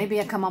don't know, maybe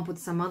I come up with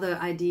some other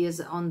ideas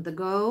on the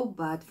go,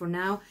 but for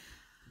now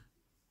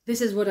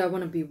this is what I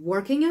want to be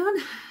working on.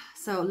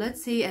 So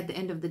let's see at the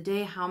end of the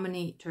day how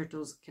many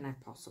turtles can I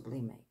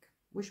possibly make.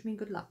 Wish me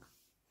good luck.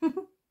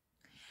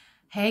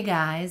 Hey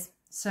guys,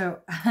 so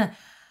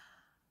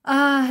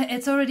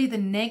it's already the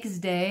next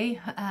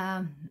day.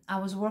 I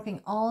was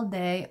working all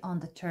day on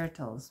the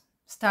turtles,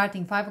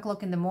 starting 5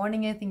 o'clock in the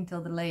morning, I think,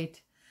 till the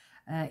late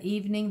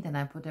evening. Then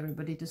I put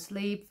everybody to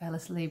sleep, fell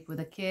asleep with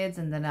the kids,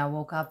 and then I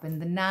woke up in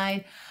the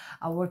night.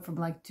 I worked from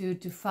like 2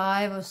 to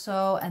 5 or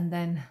so, and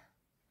then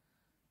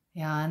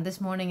yeah, and this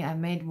morning I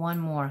made one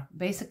more.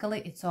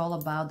 Basically, it's all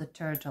about the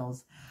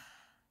turtles.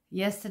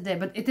 Yesterday,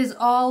 but it is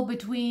all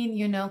between,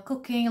 you know,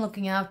 cooking,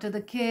 looking after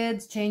the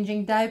kids,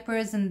 changing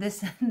diapers and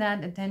this and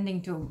that,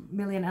 attending to a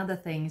million other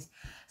things.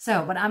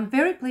 So, but I'm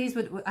very pleased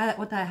with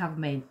what I have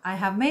made. I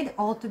have made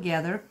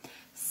altogether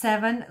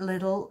 7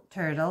 little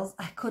turtles.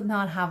 I could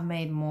not have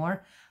made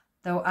more,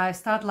 though I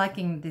start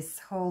liking this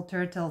whole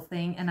turtle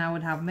thing, and I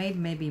would have made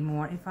maybe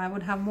more if I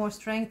would have more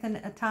strength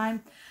and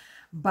time.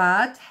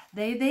 But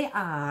they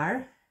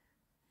are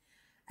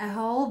a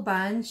whole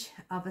bunch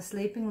of a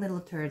sleeping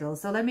little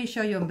turtles. So let me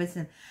show you a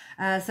bit.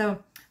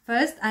 So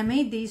first I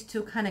made these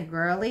 2 kind of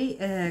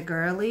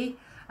girly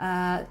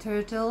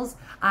turtles.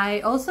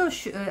 I also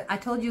I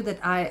told you that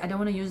I don't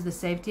want to use the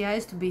safety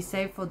eyes to be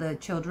safe for the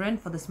children,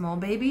 for the small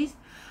babies,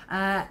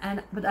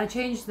 but I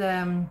changed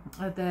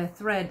the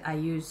thread I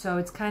use, so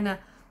it's kind of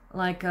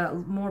like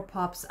more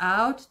pops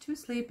out, 2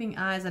 sleeping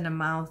eyes and a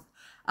mouth.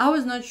 I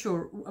was not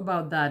sure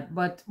about that,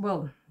 but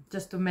well,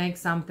 just to make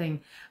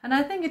something, and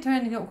I think it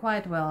turned out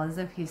quite well, as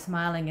if he's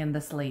smiling in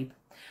the sleep.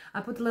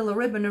 I put a little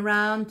ribbon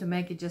around to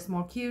make it just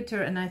more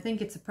cuter, and I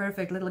think it's a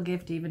perfect little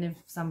gift, even if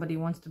somebody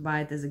wants to buy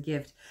it as a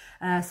gift.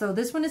 So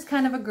this one is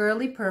kind of a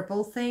girly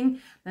purple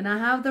thing. Then I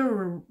have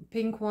the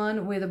pink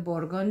one with a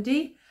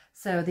burgundy.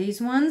 So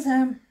these ones.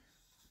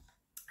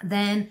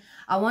 Then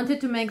I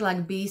wanted to make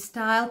like bee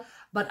style,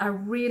 but I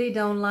really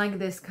don't like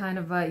this kind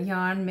of a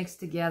yarn mixed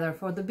together.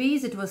 For the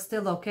bees, it was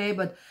still okay,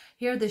 but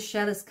here the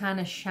shell is kind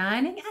of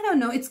shining. I don't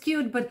know, it's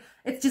cute, but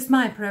it's just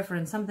my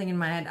preference, something in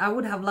my head. I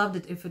would have loved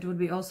it if it would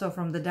be also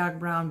from the dark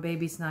brown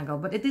baby snuggle,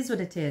 but it is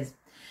what it is.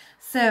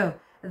 So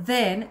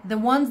then the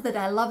ones that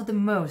I love the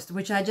most,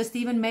 which I just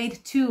even made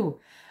two,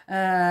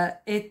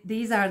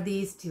 these are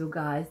these two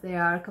guys. They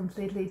are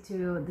completely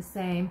two the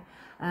same.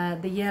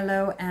 The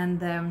yellow and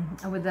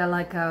with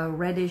like a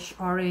reddish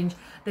orange.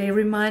 They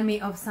remind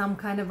me of some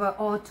kind of a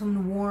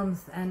autumn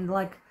warmth and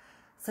like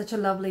such a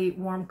lovely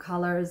warm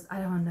colors. I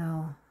don't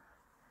know,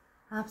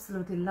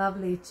 absolutely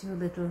lovely. Two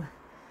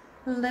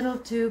little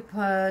two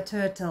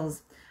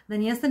turtles.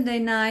 Then yesterday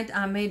night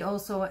I made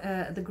also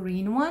the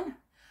green one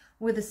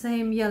with the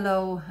same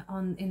yellow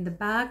in the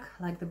back,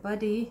 like the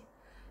body,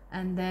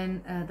 and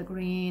then the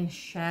green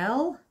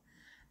shell.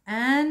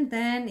 And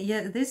then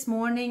yeah, this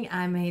morning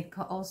I made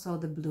also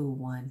the blue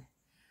one.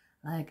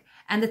 Like,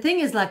 and the thing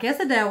is, like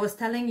yesterday I was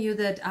telling you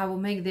that I will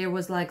make, there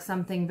was like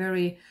something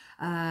very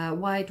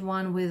white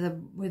one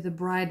with a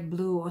bright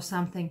blue or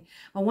something.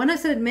 But when I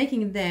started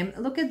making them,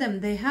 look at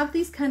them, they have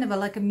these kind of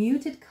like a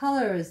muted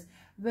colors,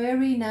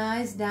 very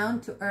nice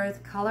down to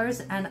earth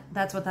colors, and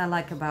that's what I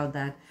like about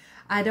that.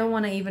 I don't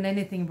want to even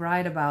anything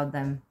bright about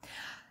them.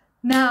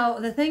 Now,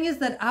 the thing is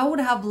that I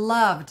would have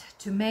loved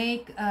to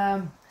make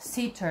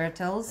sea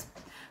turtles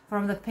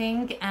from the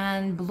pink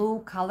and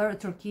blue color,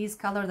 turquoise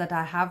color that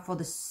I have for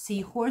the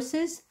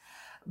seahorses,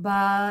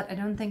 but I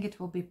don't think it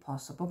will be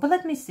possible. But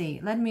let me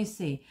see.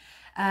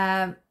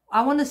 I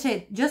want to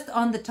say, just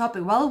on the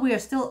topic, while we are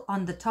still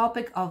on the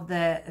topic of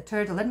the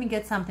turtle, let me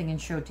get something and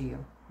show to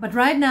you. But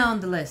right now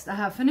on the list, I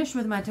have finished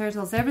with my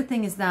turtles,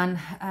 everything is done,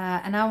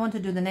 and I want to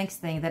do the next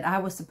thing that I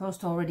was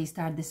supposed to already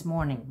start this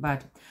morning,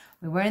 but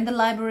we were in the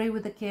library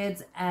with the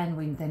kids, and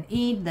we then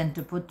eat, then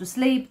to put to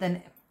sleep,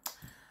 then,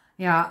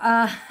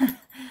 yeah,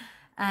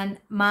 and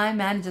my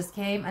man just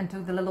came and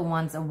took the little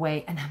ones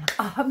away, and I'm like,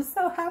 oh, I'm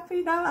so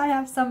happy now, I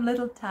have some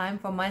little time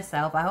for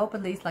myself. I hope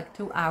at least like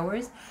 2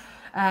 hours.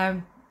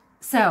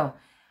 So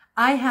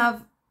I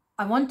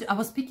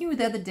was speaking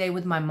the other day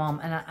with my mom,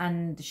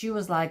 and she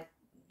was like,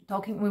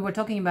 we were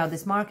talking about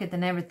this market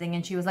and everything,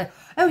 and she was like,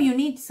 oh, you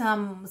need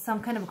some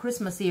kind of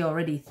Christmassy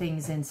already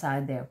things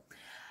inside there.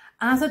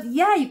 And I thought,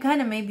 yeah, you kind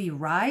of may be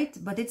right,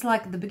 but it's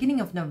like the beginning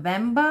of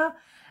November.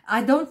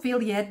 I don't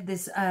feel yet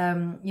this,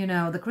 you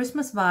know, the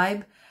Christmas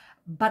vibe,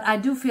 but I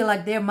do feel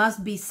like there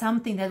must be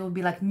something that will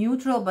be like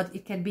neutral, but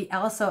it can be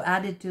also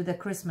added to the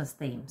Christmas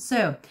theme.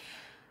 So,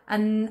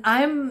 and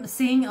I'm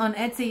seeing on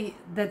Etsy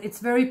that it's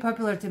very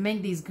popular to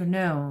make these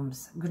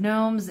gnomes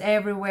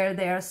everywhere.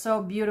 They are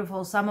so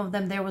beautiful. Some of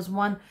them, there was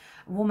one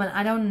woman,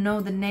 I don't know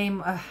the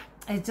name,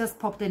 it just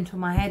popped into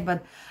my head,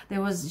 but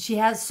she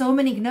has so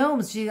many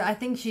gnomes. I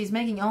think she's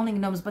making only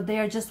gnomes, but they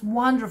are just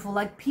wonderful,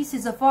 like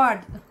pieces of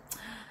art.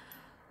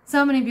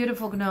 So many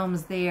beautiful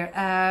gnomes there.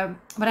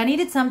 But I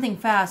needed something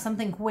fast,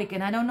 something quick,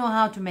 and I don't know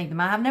how to make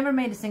them. I have never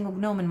made a single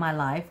gnome in my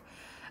life,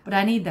 but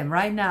I need them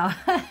right now.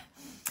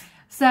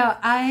 So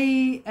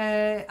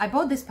I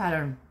bought this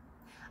pattern.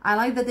 I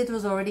like that it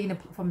was already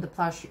for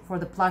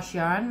the plush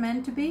yarn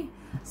meant to be,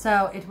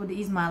 so it would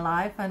ease my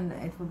life and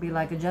it would be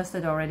like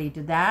adjusted already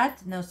to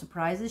that. No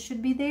surprises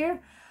should be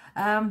there.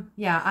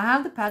 Yeah, I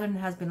have the pattern,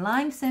 has been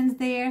lying since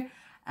there,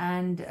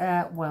 and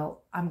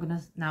well, I'm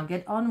gonna now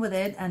get on with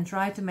it and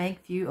try to make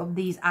a few of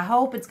these. I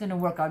hope it's gonna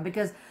work out,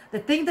 because the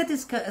thing that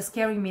is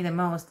scaring me the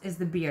most is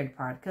the beard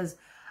part, because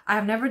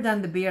I've never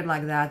done the beard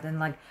like that, and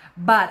like,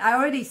 but I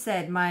already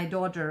said, my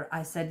daughter,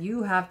 I said,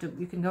 you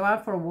can go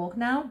out for a walk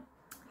now.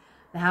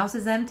 The house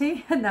is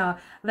empty. Now,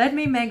 let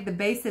me make the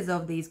bases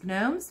of these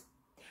gnomes.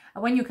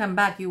 When you come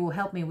back, you will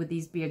help me with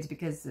these beards,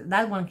 because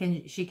that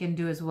one she can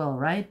do as well,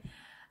 right?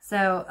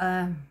 So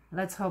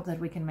let's hope that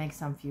we can make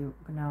some few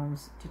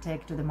gnomes to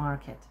take to the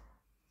market.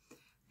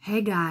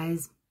 Hey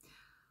guys,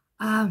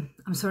 I'm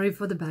sorry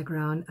for the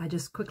background. I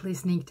just quickly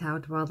sneaked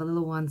out while the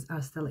little ones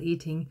are still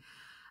eating.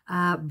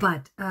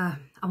 But I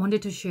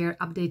wanted to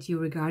update you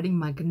regarding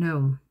my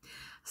gnome.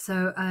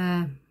 So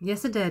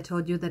yesterday I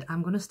told you that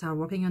I'm going to start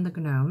working on the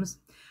gnomes.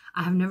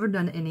 I have never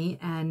done any,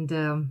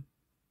 and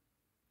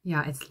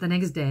yeah, it's the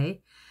next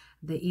day,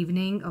 the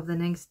evening of the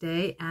next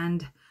day,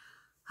 and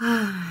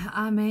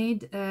I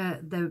made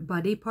the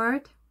body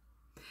part,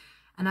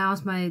 and I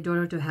asked my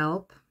daughter to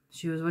help.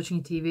 She was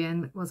watching TV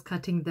and was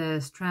cutting the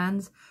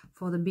strands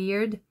for the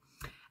beard,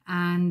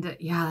 and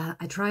yeah,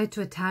 I tried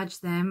to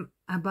attach them,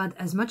 but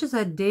as much as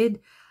I did,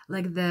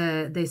 like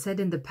they said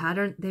in the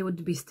pattern, they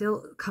would be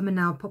still coming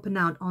out, popping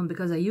out on,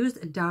 because I used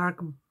a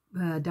dark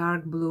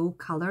blue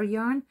color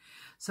yarn,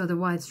 so the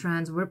white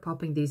strands were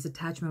popping these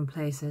attachment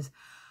places.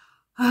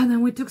 And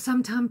then we took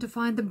some time to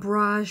find the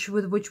brush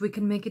with which we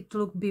can make it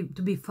to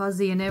be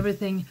fuzzy and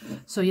everything.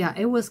 So yeah,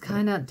 it was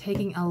kind of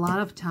taking a lot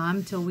of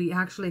time till we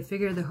actually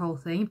figured the whole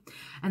thing.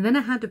 And then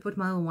I had to put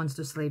my little ones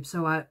to sleep,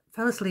 so I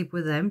fell asleep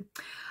with them.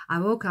 I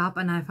woke up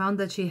and I found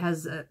that she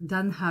has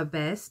done her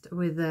best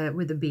with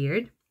the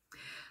beard.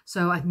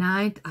 So at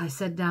night I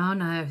sat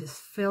down, I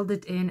filled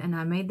it in, and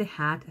I made the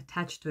hat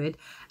attached to it,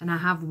 and I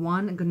have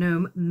one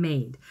gnome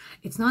made.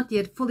 It's not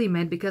yet fully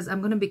made because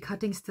I'm going to be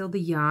cutting still the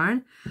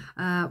yarn,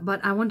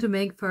 but I want to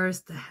make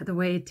first the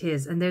way it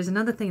is. And there's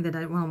another thing that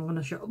I'm going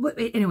to show. But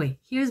anyway,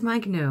 here's my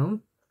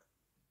gnome.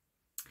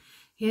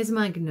 Here's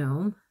my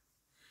gnome.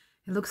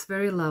 It looks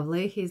very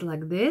lovely. He's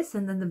like this,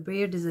 and then the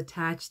beard is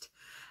attached.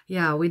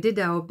 Yeah, we did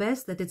our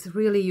best. That it's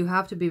really, you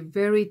have to be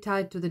very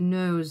tight to the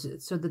nose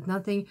so that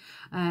nothing,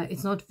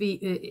 it's not,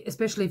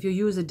 especially if you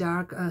use a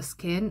dark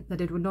skin,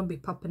 that it would not be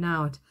popping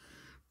out.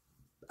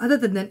 Other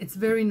than that, it's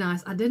very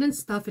nice. I didn't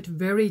stuff it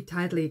very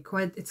tightly.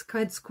 It's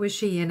quite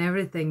squishy and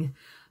everything.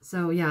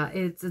 So yeah,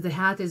 the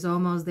hat is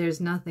almost, there's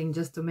nothing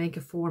just to make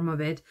a form of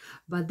it.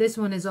 But this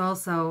one is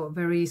also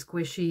very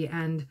squishy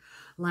and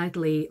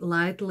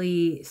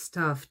lightly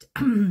stuffed.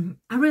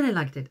 I really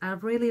liked it. I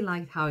really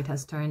liked how it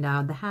has turned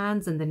out, the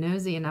hands and the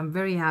nosy, and I'm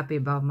very happy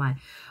about my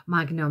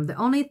gnome. The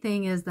only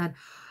thing is that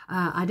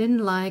I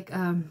didn't like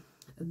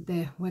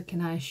what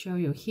can I show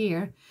you?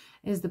 Here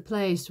is the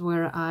place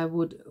where I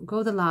would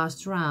go the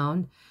last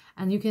round,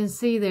 and you can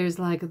see there's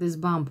like this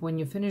bump when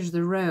you finish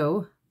the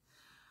row.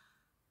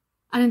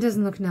 And it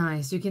doesn't look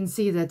nice. You can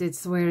see that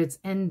it's where it's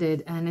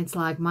ended, and it's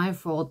like my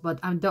fault. But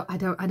I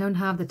don't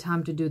have the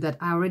time to do that.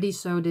 I already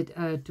sewed it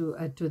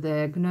to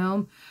the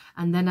gnome,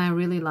 and then I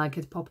really like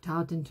it popped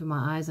out into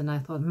my eyes, and I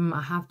thought,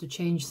 I have to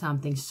change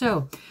something.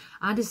 So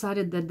I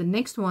decided that the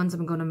next ones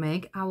I'm gonna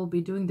make, I will be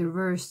doing the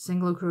reverse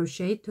single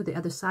crochet to the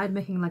other side,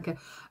 making like a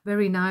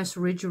very nice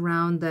ridge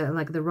around the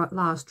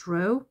last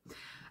row.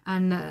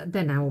 And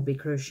then I will be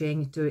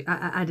crocheting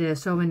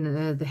sewing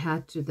the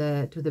hat to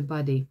the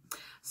body.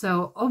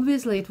 So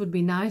obviously it would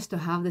be nice to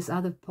have this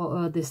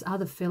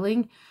other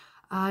filling.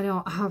 I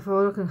don't have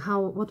forgotten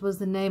what was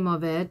the name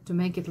of it, to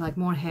make it like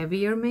more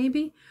heavier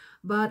maybe.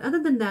 But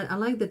other than that, I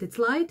like that it's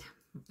light.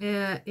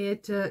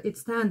 It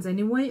stands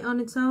anyway on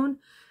its own,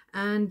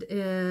 and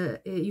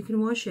you can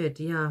wash it.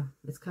 Yeah,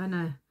 it's kind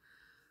of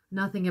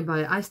nothing about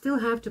it. I still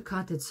have to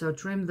cut it, so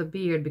trim the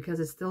beard because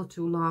it's still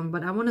too long.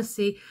 But I want to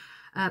see,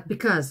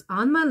 because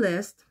on my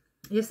list,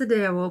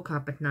 yesterday I woke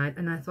up at night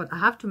and I thought I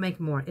have to make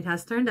more. It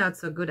has turned out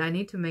so good, I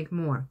need to make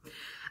more.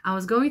 I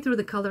was going through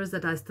the colors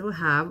that I still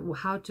have,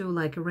 how to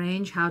like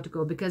arrange, how to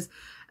go, because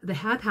the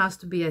hat has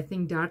to be, I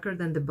think, darker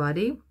than the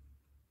body.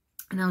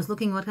 And I was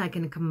looking what I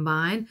can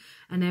combine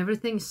and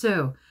everything.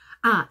 So,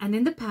 and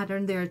in the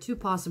pattern there are two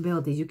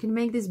possibilities. You can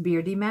make this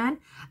beardy man,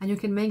 and you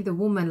can make the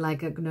woman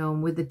like a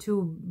gnome with the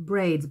two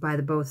braids by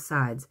both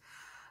sides.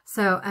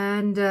 So,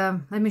 and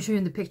let me show you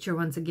in the picture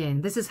once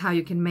again. This is how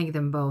you can make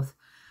them both.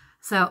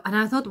 So, and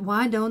I thought,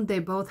 why don't they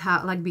both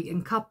have like be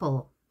in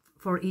couple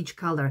for each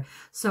color?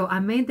 So I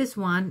made this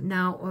one.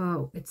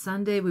 Now it's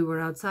Sunday, we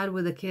were outside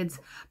with the kids,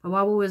 but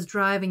while we was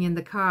driving in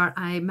the car,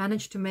 I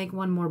managed to make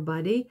one more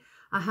body.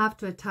 I have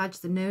to attach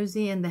the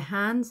nosy and the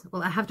hands.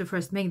 Well, I have to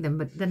first make them,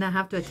 but then I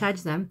have to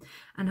attach them,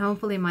 and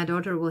hopefully my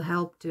daughter will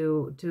help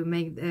to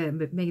make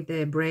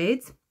the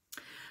braids.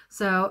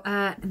 So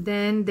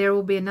then there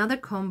will be another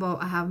combo.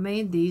 I have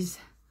made these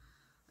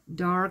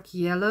dark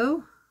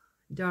yellow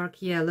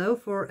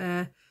for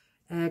a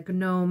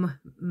gnome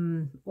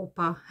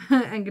Opa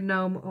and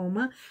gnome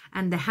Oma.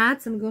 And the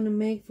hats I'm going to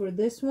make for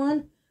this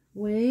one,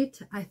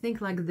 wait, I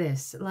think like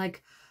this,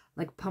 like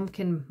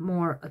pumpkin,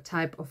 more a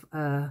type of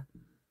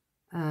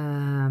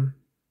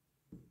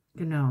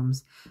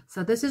gnomes.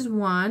 So this is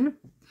one.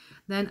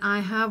 Then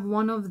I have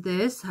one of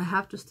this. I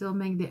have to still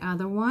make the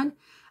other one.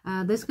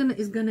 This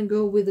is gonna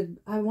go with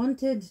I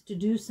wanted to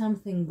do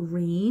something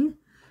green.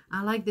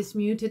 I like this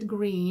muted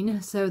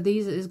green, so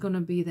these is going to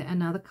be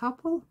another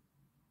couple.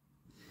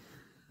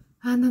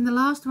 And then the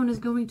last one is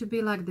going to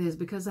be like this,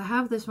 because I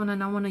have this one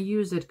and I want to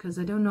use it, because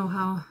I don't know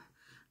how,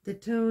 the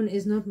tone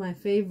is not my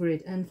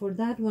favorite. And for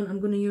that one, I'm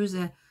going to use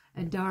a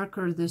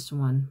darker, this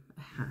one,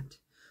 a hat.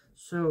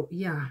 So,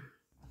 yeah.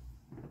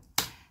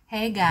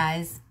 Hey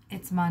guys,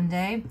 it's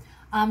Monday.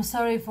 I'm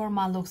sorry for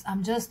my looks.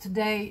 I'm just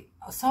today,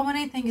 so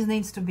many things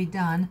needs to be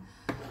done.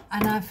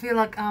 And I feel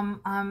like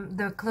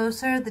the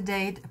closer the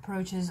date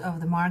approaches of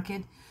the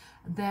market,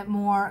 the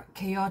more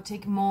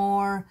chaotic,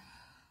 more,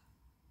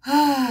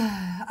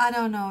 I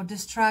don't know,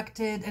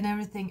 distracted and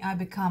everything I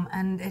become.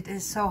 And it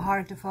is so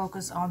hard to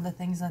focus on the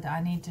things that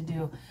I need to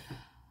do.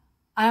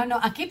 I don't know,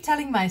 I keep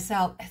telling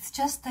myself, it's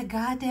just the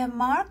goddamn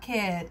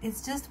market.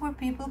 It's just where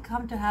people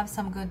come to have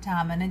some good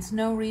time, and it's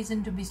no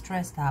reason to be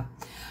stressed up.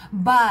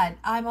 But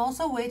I'm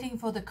also waiting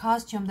for the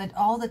costume that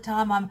all the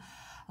time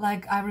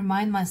I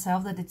remind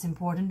myself that it's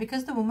important,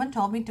 because the woman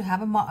told me to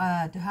have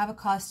a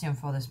costume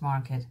for this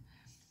market,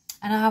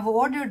 and I have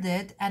ordered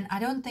it. And I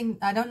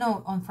don't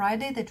know. On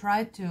Friday they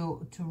tried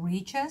to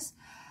reach us.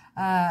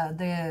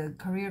 The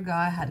courier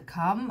guy had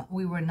come.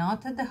 We were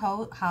not at the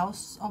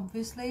house,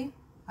 obviously.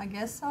 I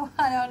guess so.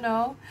 I don't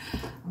know,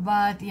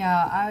 but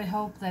yeah, I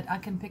hope that I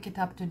can pick it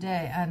up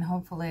today, and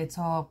hopefully it's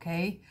all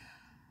okay,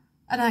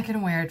 and I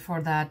can wear it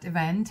for that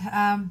event.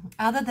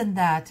 Other than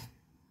that,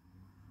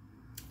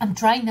 I'm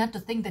trying not to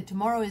think that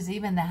tomorrow is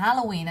even the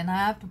Halloween and I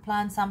have to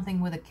plan something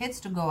with the kids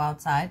to go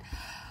outside.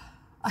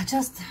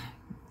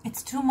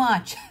 it's too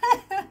much.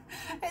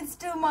 It's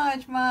too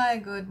much, my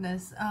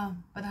goodness.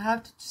 But I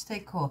have to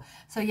stay cool.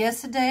 So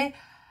yesterday,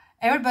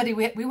 everybody,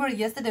 we were,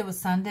 yesterday was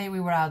Sunday, we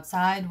were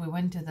outside, we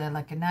went to the,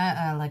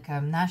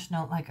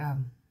 national,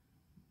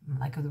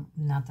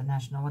 not the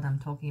national, what I'm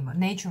talking about,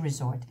 nature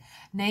resort,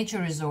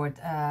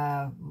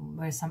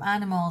 where some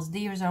animals,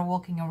 deers are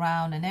walking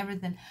around and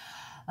everything,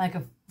 like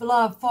a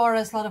lot of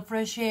forest, a lot of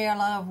fresh air, a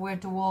lot of where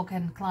to walk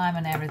and climb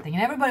and everything.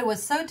 And everybody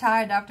was so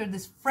tired after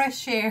this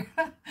fresh air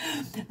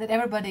that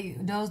everybody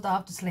dozed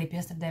off to sleep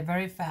yesterday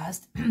very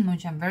fast,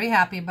 which I'm very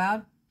happy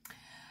about.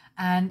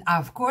 And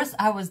of course,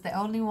 I was the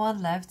only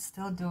one left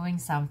still doing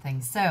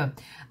something. So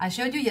I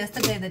showed you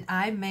yesterday that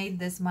I made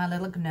this, my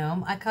little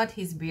gnome. I cut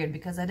his beard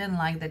because I didn't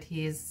like that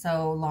he is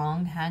so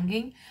long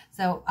hanging.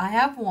 So I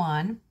have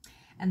one,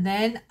 and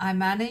then I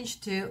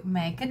managed to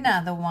make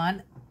another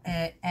one.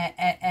 How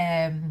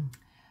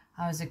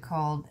is it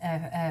called?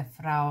 A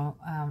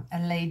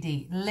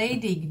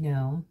lady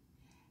gnome.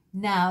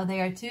 Now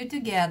they are two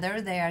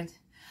together.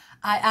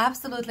 I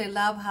absolutely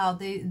love how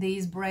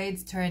these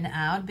braids turn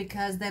out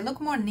because they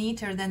look more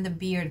neater than the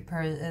beard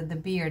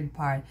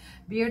part.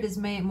 Beard is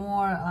made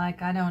more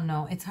like, I don't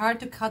know. It's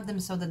hard to cut them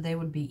so that they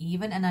would be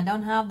even, and I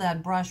don't have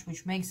that brush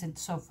which makes it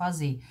so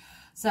fuzzy.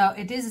 So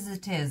it is as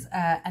it is.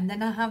 And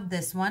then I have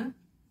this one.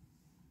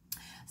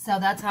 So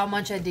that's how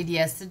much I did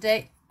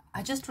yesterday.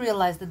 I just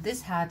realized that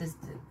this hat is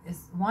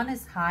one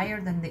is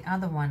higher than the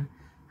other one.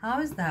 How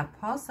is that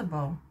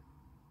possible?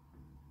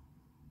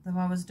 Though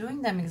I was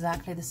doing them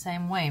exactly the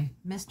same way.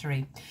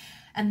 Mystery.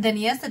 And then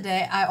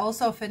yesterday I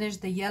also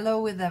finished the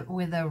yellow with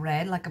a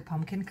red, like a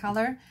pumpkin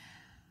color.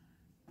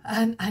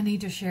 And I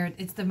need to share it.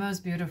 It's the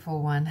most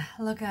beautiful one.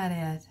 Look at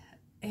it.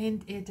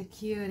 Ain't it a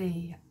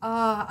cutie?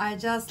 Oh, I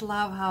just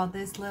love how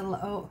this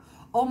little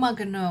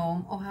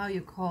gnome, or how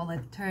you call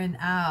it, turned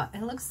out.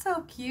 It looks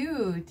so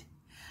cute.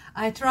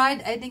 I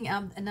tried adding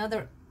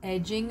another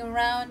edging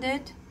around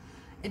it.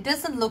 It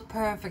doesn't look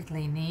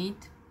perfectly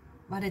neat,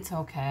 but it's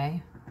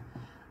okay.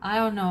 I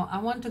don't know. I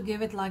want to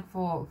give it like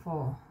for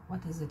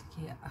what is it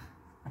here?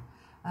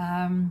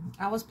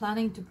 I was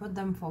planning to put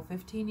them for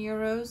 15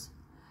 euros,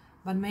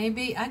 but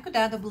maybe I could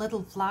add a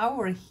little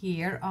flower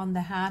here on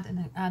the hat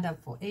and add up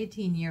for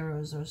 18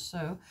 euros or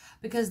so,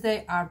 because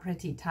they are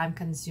pretty time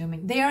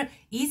consuming. They are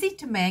easy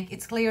to make,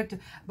 it's clear to,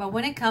 but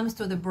when it comes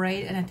to the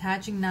braid and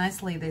attaching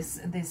nicely this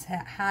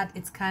hat,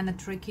 it's kind of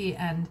tricky,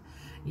 and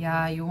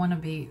yeah, you want to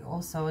be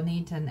also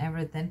neat and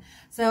everything.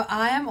 So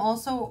I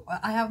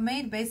have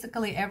made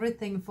basically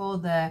everything for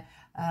the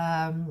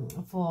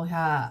for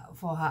her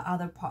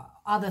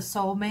other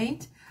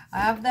soulmate. I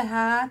have the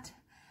hat.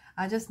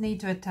 I just need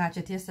to attach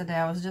it. Yesterday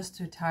I was just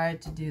too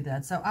tired to do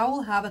that. So I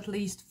will have at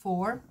least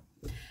 4.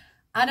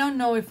 I don't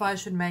know if I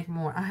should make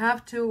more. I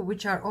have 2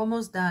 which are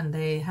almost done.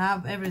 They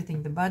have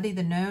everything, the body,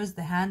 the nose,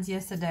 the hands.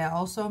 Yesterday I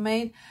also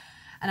made,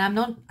 and I'm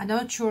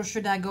not sure,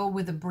 should I go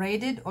with the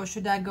braided or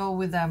should I go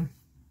with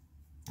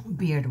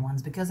beard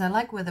ones, because I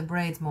like with the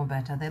braids more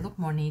better. They look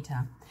more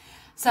neater.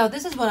 So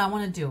this is what I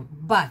want to do.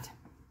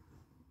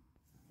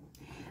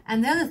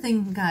 And the other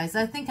thing, guys,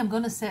 I think I'm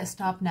going to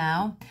stop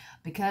now,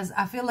 because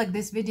I feel like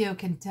this video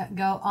can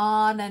go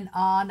on and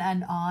on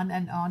and on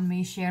and on,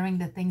 me sharing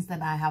the things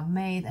that I have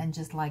made and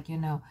just like, you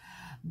know,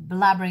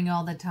 blabbering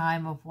all the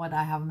time of what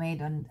I have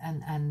made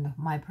and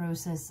my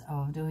process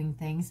of doing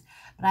things.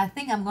 But I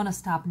think I'm going to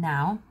stop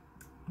now,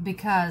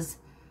 because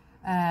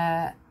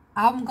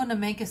I'm going to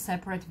make a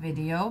separate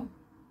video.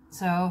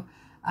 So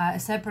a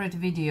separate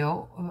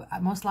video,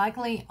 most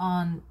likely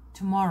on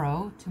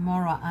tomorrow.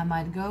 Tomorrow I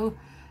might go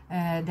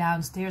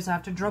downstairs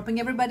after dropping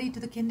everybody to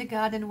the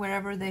kindergarten,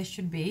 wherever they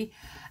should be,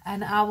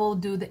 and I will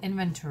do the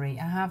inventory.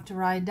 I have to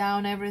write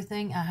down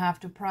everything. I have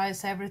to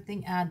price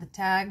everything, add the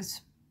tags,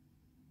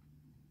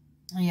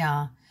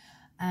 yeah,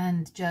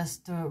 and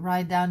just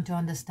write down to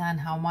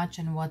understand how much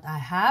and what I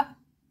have.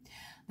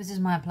 This is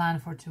my plan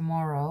for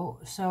tomorrow.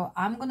 So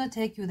I'm gonna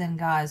take you then,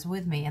 guys,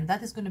 with me, and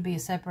that is going to be a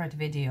separate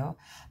video,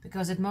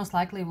 because it most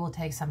likely will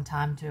take some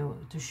time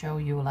to show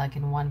you, like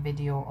in one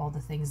video, all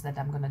the things that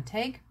I'm gonna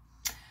take.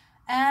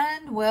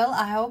 And well,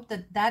 I hope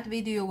that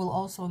video will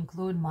also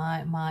include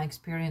my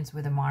experience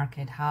with the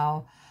market,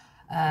 how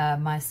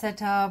my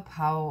setup,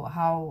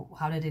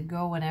 how did it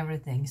go and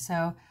everything.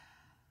 So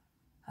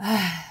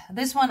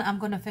this one I'm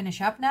going to finish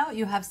up now.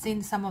 You have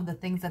seen some of the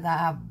things that I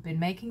have been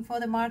making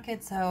for the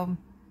market, so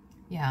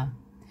yeah.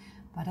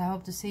 But I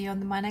hope to see you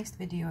on my next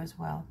video as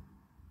well.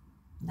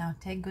 Now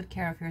take good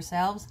care of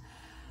yourselves.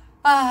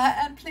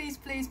 And please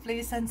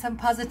send some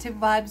positive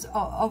vibes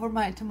over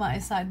to my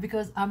side,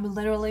 because I'm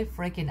literally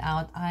freaking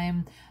out.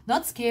 I'm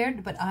not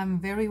scared, but I'm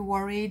very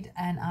worried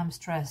and I'm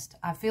stressed.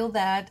 I feel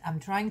that I'm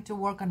trying to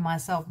work on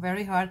myself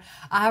very hard.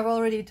 I have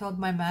already told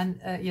my man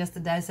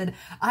yesterday, I said,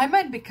 I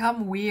might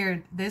become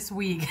weird this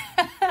week.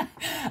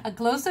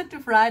 Closer to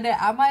Friday,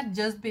 I might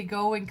just be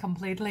going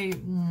completely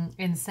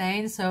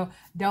insane. So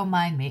don't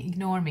mind me,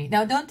 ignore me.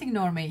 Now, don't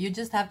ignore me. You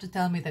just have to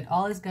tell me that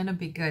all is gonna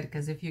be good,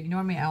 because if you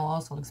ignore me, I will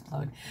also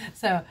explode.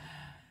 So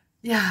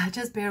yeah,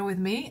 just bear with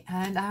me,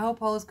 and I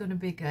hope all is going to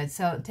be good.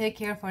 So take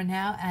care for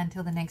now, and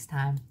till the next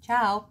time.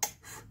 Ciao.